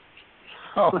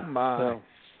 Oh my!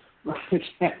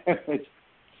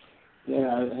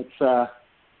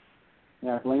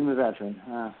 Blame the veteran.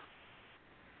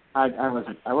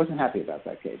 I wasn't happy about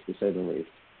that case, to say the least.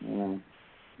 You know,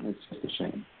 it's just a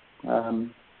shame.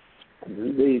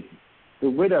 The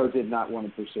widow did not want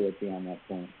to pursue it beyond that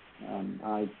point.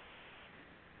 I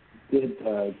did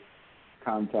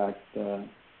contact the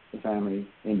family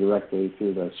indirectly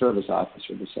through the service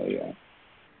officer to say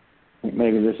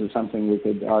maybe this is something we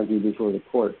could argue before the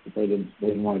court, but they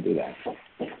didn't want to do that.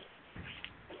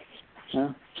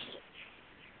 Yeah.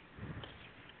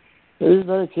 These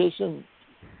medication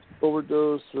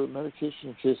overdose or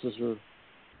medication cases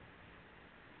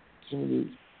seem to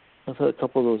be. I've had a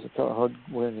couple of those. It's kind of hard to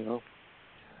win, you know.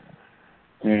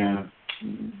 Yeah.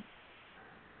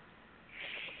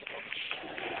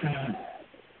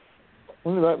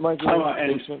 That might be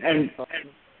and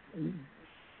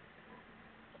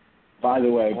by the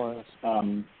way,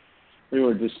 we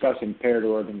were discussing paired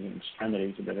organs and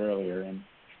extremities a bit earlier, and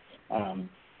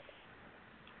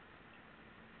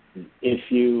if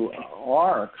you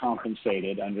are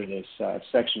compensated under this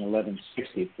Section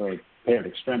 1160 for paired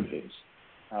extremities,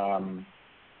 and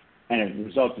it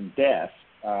results in death,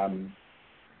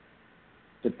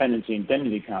 dependency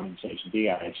indemnity compensation,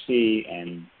 DIC,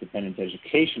 and dependent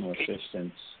educational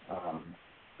assistance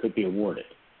could be awarded.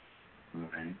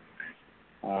 Okay.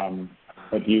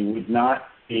 But you would not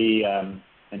be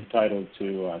entitled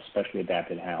to specially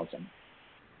adapted housing.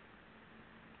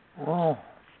 Oh.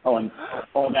 Oh, and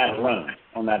on that alone.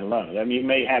 I mean, you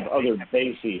may have other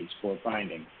bases for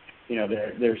finding. You know,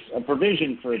 there's a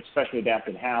provision for specially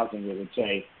adapted housing that would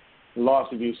say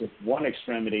loss of use of one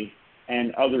extremity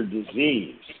and other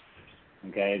disease,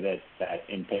 okay, that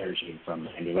impairs you from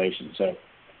ambulation. So,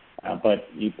 but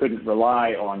you couldn't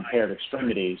rely on paired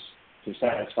extremities to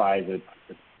satisfy the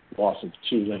loss of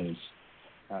 2 limbs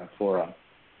for a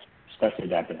specially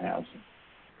adapted housing.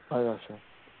 I gotcha.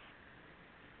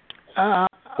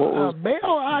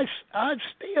 Bill, I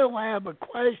still have a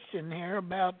question here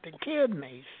about the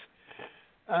kidneys.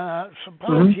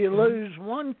 Suppose you lose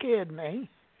one kidney,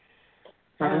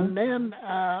 and then,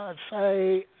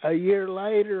 say, a year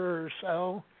later or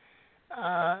so,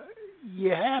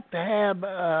 you have to have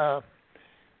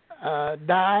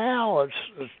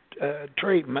dialysis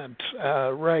treatments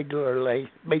regularly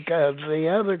because the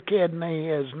other kidney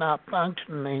is not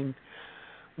functioning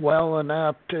well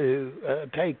enough to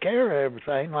take care of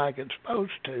everything like it's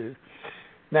supposed to.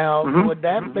 Now, would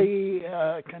that be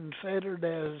considered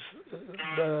as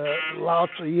the loss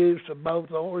of use of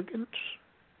both organs?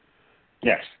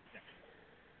 Yes.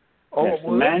 Oh, yes.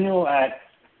 The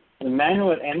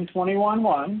manual at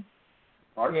M21.1,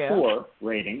 Part 4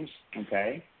 ratings,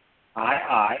 okay,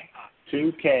 II,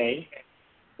 2K,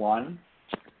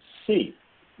 1C,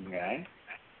 okay.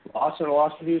 Loss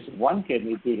of use of one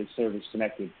kidney due to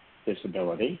service-connected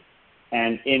disability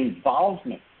and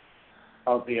involvement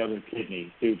of the other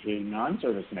kidney due to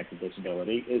non-service-connected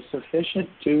disability is sufficient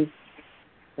to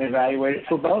evaluate it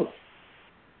for both.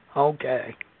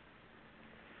 Okay.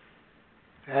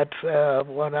 That's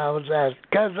what I was asking.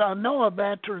 Because I know a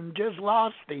veteran just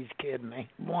lost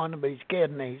one of his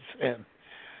kidneys, and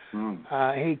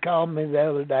he called me the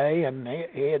other day, and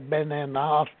he had been in the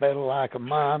hospital like a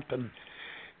month, and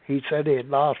he said he had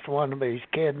lost one of his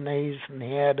kidneys, and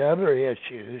he had other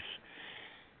issues.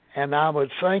 And I was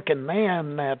thinking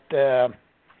then that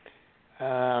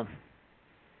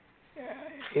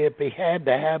if he had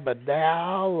to have a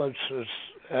dialysis,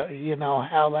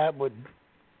 how that would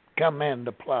come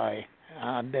into play.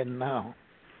 I didn't know.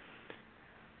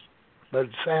 But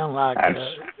it sounds like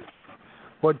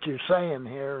what you're saying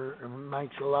here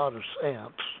makes a lot of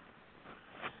sense.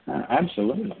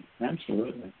 Absolutely.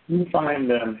 You can find,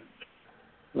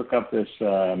 look up this,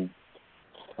 the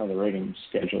rating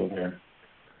schedule here.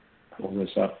 Pull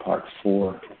this up, Part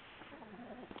 4.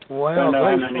 Well, I don't know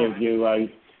how many of you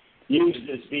use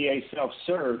this VA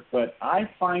self-serve, but I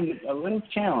find it a little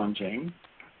challenging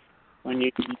when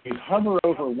you hover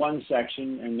over one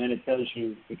section and then it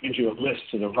gives you a list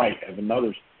to the right of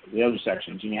the other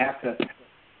sections, and you have to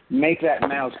make that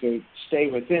mouse stay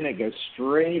within it, go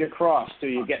straight across till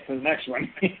you get to the next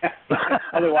one.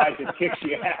 Otherwise, it kicks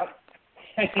you out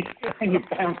and you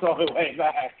bounce all the way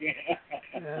back.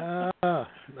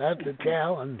 That's a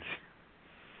challenge.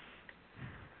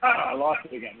 Oh, I lost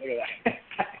it again. Look at that.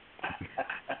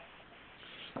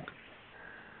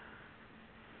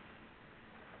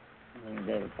 I'm going to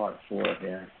go to Part 4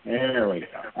 here. There we go.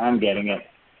 I'm getting it.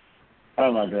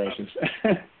 Oh, my gracious.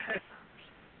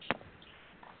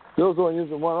 Bill's only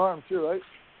using one arm, too, right?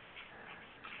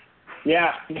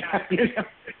 Yeah.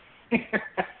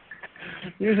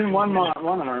 Using one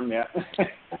arm, yeah.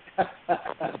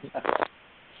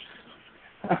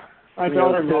 My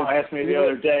daughter-in-law asked me the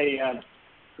other day,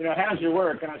 how's your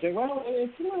work? And I said, well,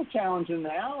 it's a little challenging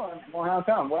now. Well, how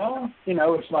come? Well,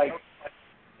 it's like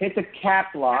hit the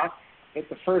cap lock, hit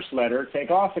the first letter,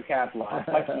 take off the cap lock,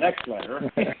 type the next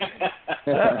letter.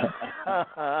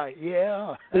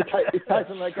 Yeah. He's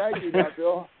typing like I do now,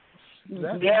 Bill. Yeah.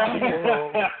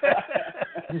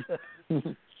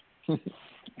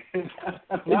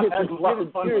 Not having a lot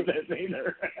of fun with this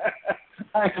either.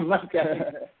 I am not getting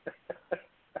it.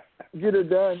 Get it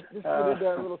done. Just get it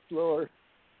done a little slower.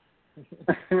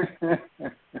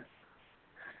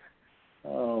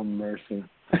 Oh, mercy.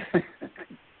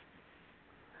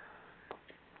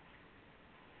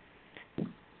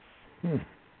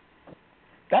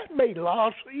 That'd be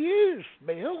loss of use,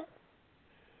 Bill.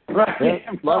 Right.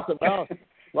 Yeah, lots of mouse.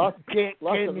 Can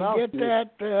you get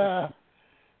that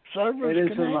service It is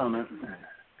connected? a moment.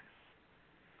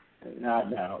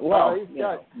 No. Well,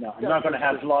 no. I'm not going to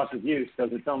have loss of use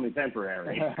because it's only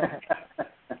temporary.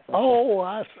 Oh,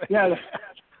 I see. Yeah.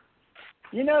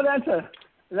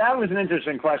 That was an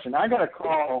interesting question. I got a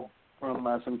call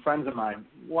from some friends of mine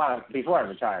before I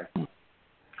retired.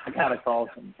 I got a call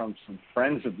from some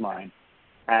friends of mine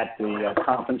at the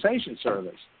compensation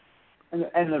service.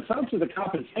 And the folks at the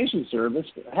compensation service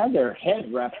had their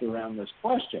head wrapped around this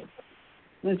question.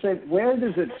 And they said, where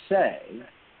does it say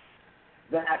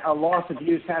that a loss of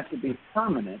use has to be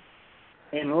permanent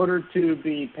in order to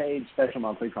be paid special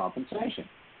monthly compensation?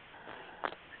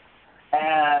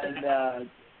 And,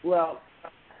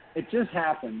 it just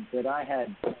happened that I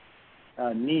had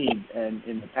a need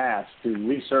in the past to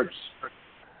research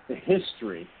the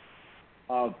history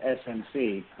of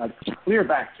SMC, clear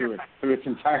back through its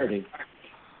entirety.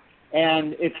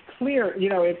 And it's clear,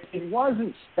 it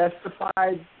wasn't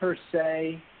specified per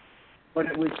se, but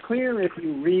it was clear if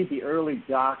you read the early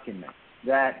documents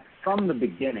that from the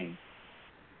beginning,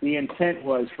 the intent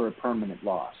was for a permanent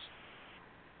loss.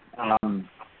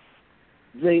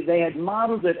 They had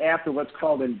modeled it after what's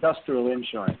called industrial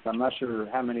insurance. I'm not sure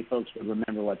how many folks would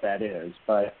remember what that is,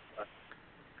 but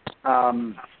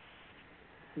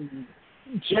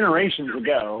generations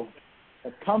ago,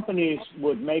 companies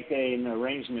would make an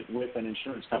arrangement with an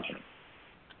insurance company,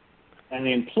 and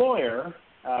the employer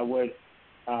would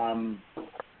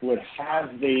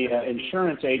have the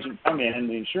insurance agent come in, and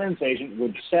the insurance agent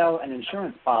would sell an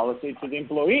insurance policy to the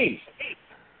employees,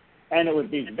 and it would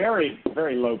be very,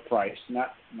 very low price.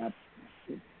 Not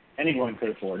anyone could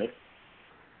afford it,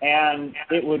 and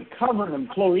it would cover an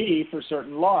employee for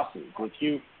certain losses.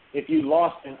 If you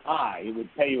lost an eye, it would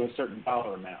pay you a certain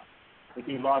dollar amount. If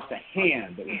you lost a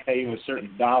hand, it would pay you a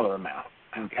certain dollar amount.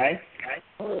 Okay?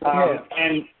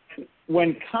 And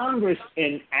when Congress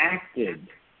enacted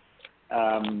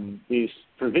these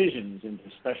provisions into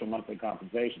special monthly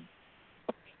compensation,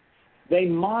 they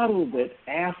modeled it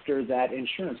after that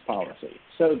insurance policy.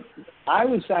 So I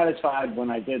was satisfied when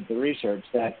I did the research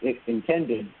that it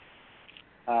intended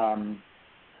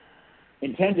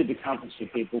to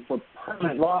compensate people for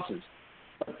permanent losses.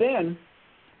 But then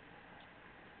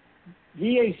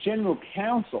VA's general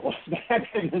counsel back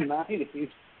in the 90s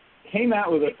came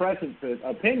out with a present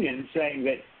opinion saying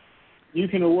that you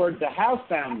can award the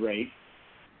housebound rate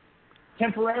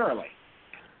temporarily.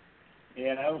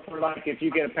 You know, for like if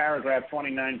you get a paragraph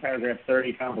 29, paragraph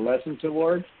 30 convalescence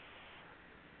award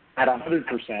at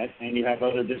 100% and you have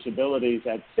other disabilities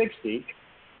at 60,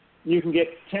 you can get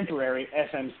temporary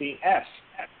SMCS.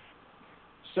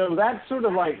 So that's sort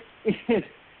of like, it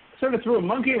sort of threw a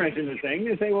monkey wrench in the thing.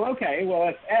 You say, well, okay, well,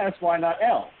 it's S, why not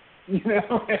L? You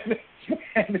know?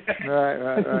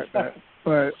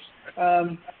 Right.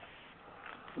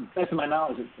 Best of my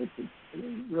knowledge, it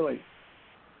really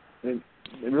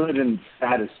didn't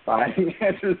satisfy the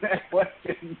answer to that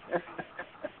question.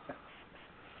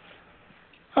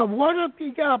 What if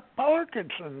you got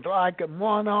Parkinson's, like in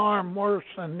one arm worse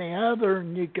than the other,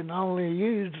 and you can only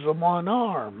use the one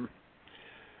arm?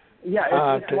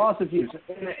 Yeah, it's loss of use.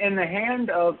 In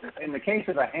the case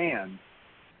of a hand,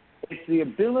 it's the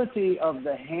ability of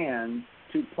the hand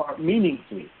to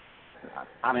meaningfully,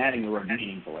 I'm adding the word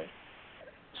meaningfully,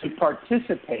 to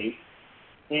participate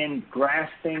in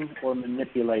grasping or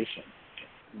manipulation.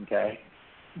 Okay?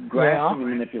 Grasping and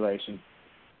manipulation.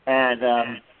 And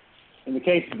in the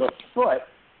case of a foot,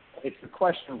 it's the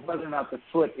question of whether or not the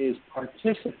foot is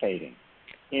participating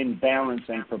in balance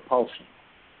and propulsion.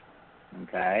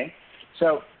 Okay?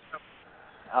 So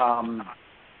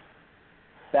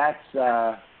that's,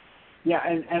 and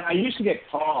I used to get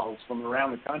calls from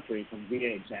around the country from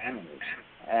VA examiners,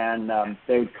 and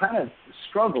they would kind of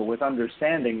struggle with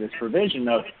understanding this provision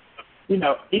of,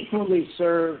 equally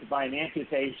served by an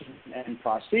amputation and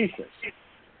prosthesis,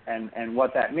 and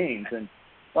what that means. And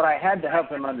what I had to help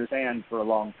them understand for a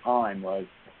long time was,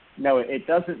 no, it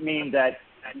doesn't mean that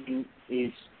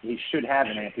he should have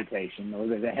an amputation or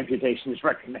that the amputation is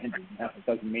recommended. No, it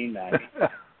doesn't mean that.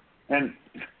 And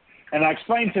I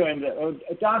explained to him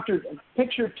that, doctor,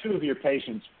 picture two of your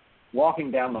patients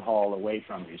walking down the hall away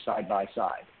from you, side by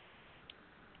side.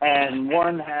 And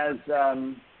one has,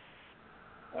 the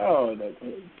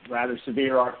rather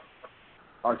severe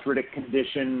arthritic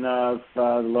condition of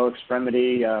the lower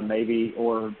extremity, maybe,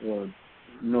 or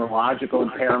neurological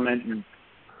impairment. And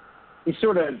he's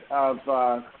sort of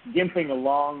gimping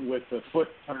along with the foot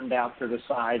turned out to the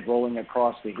side, rolling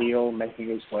across the heel, making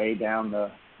his way down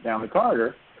the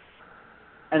corridor.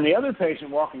 And the other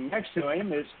patient walking next to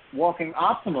him is walking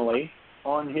optimally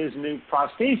on his new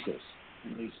prosthesis.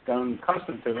 And he's grown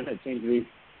accustomed to it. It seems to be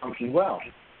functioning well.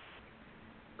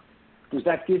 Does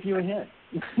that give you a hint?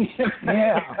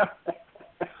 Yeah.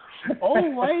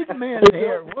 Oh, wait a minute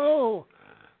here. Whoa.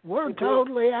 We're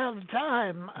totally out of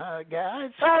time,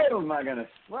 guys. Oh, my goodness.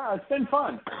 Well, it's been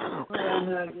fun.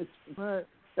 And,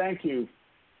 thank you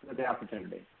for the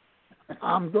opportunity.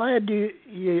 I'm glad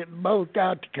you both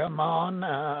got to come on,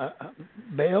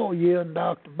 Bill, you and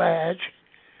Dr. Batch.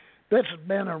 This has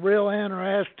been a real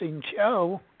interesting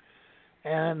show,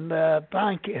 and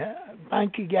thank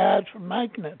you guys for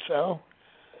making it so.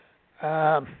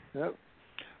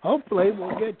 Hopefully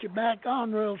we'll get you back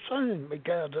on real soon,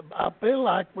 because I feel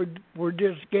like we're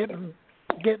just getting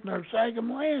our second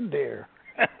wind here.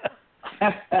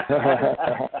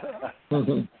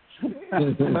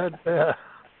 But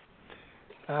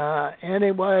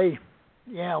anyway,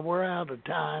 yeah, we're out of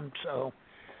time, so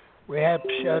we have to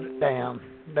shut it down.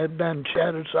 They've done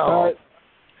shut us off. Right.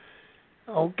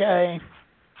 Okay.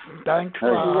 Thanks a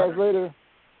lot. See you guys later.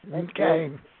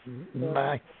 Okay.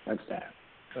 Bye. Thanks, Dad.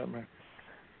 Bye.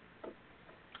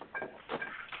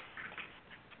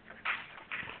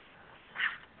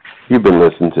 You've been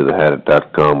listening to the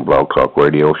Hadit.com Blog Talk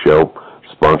Radio Show,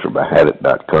 sponsored by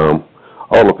Hadit.com.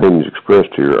 All opinions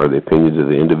expressed here are the opinions of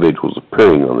the individuals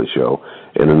appearing on the show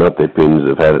and are not the opinions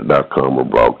of Hadit.com or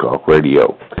Blog Talk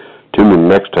Radio. tune in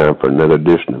next time for another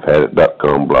edition of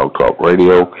Hadit.com Blog Talk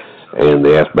Radio and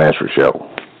the Ask Basher Show.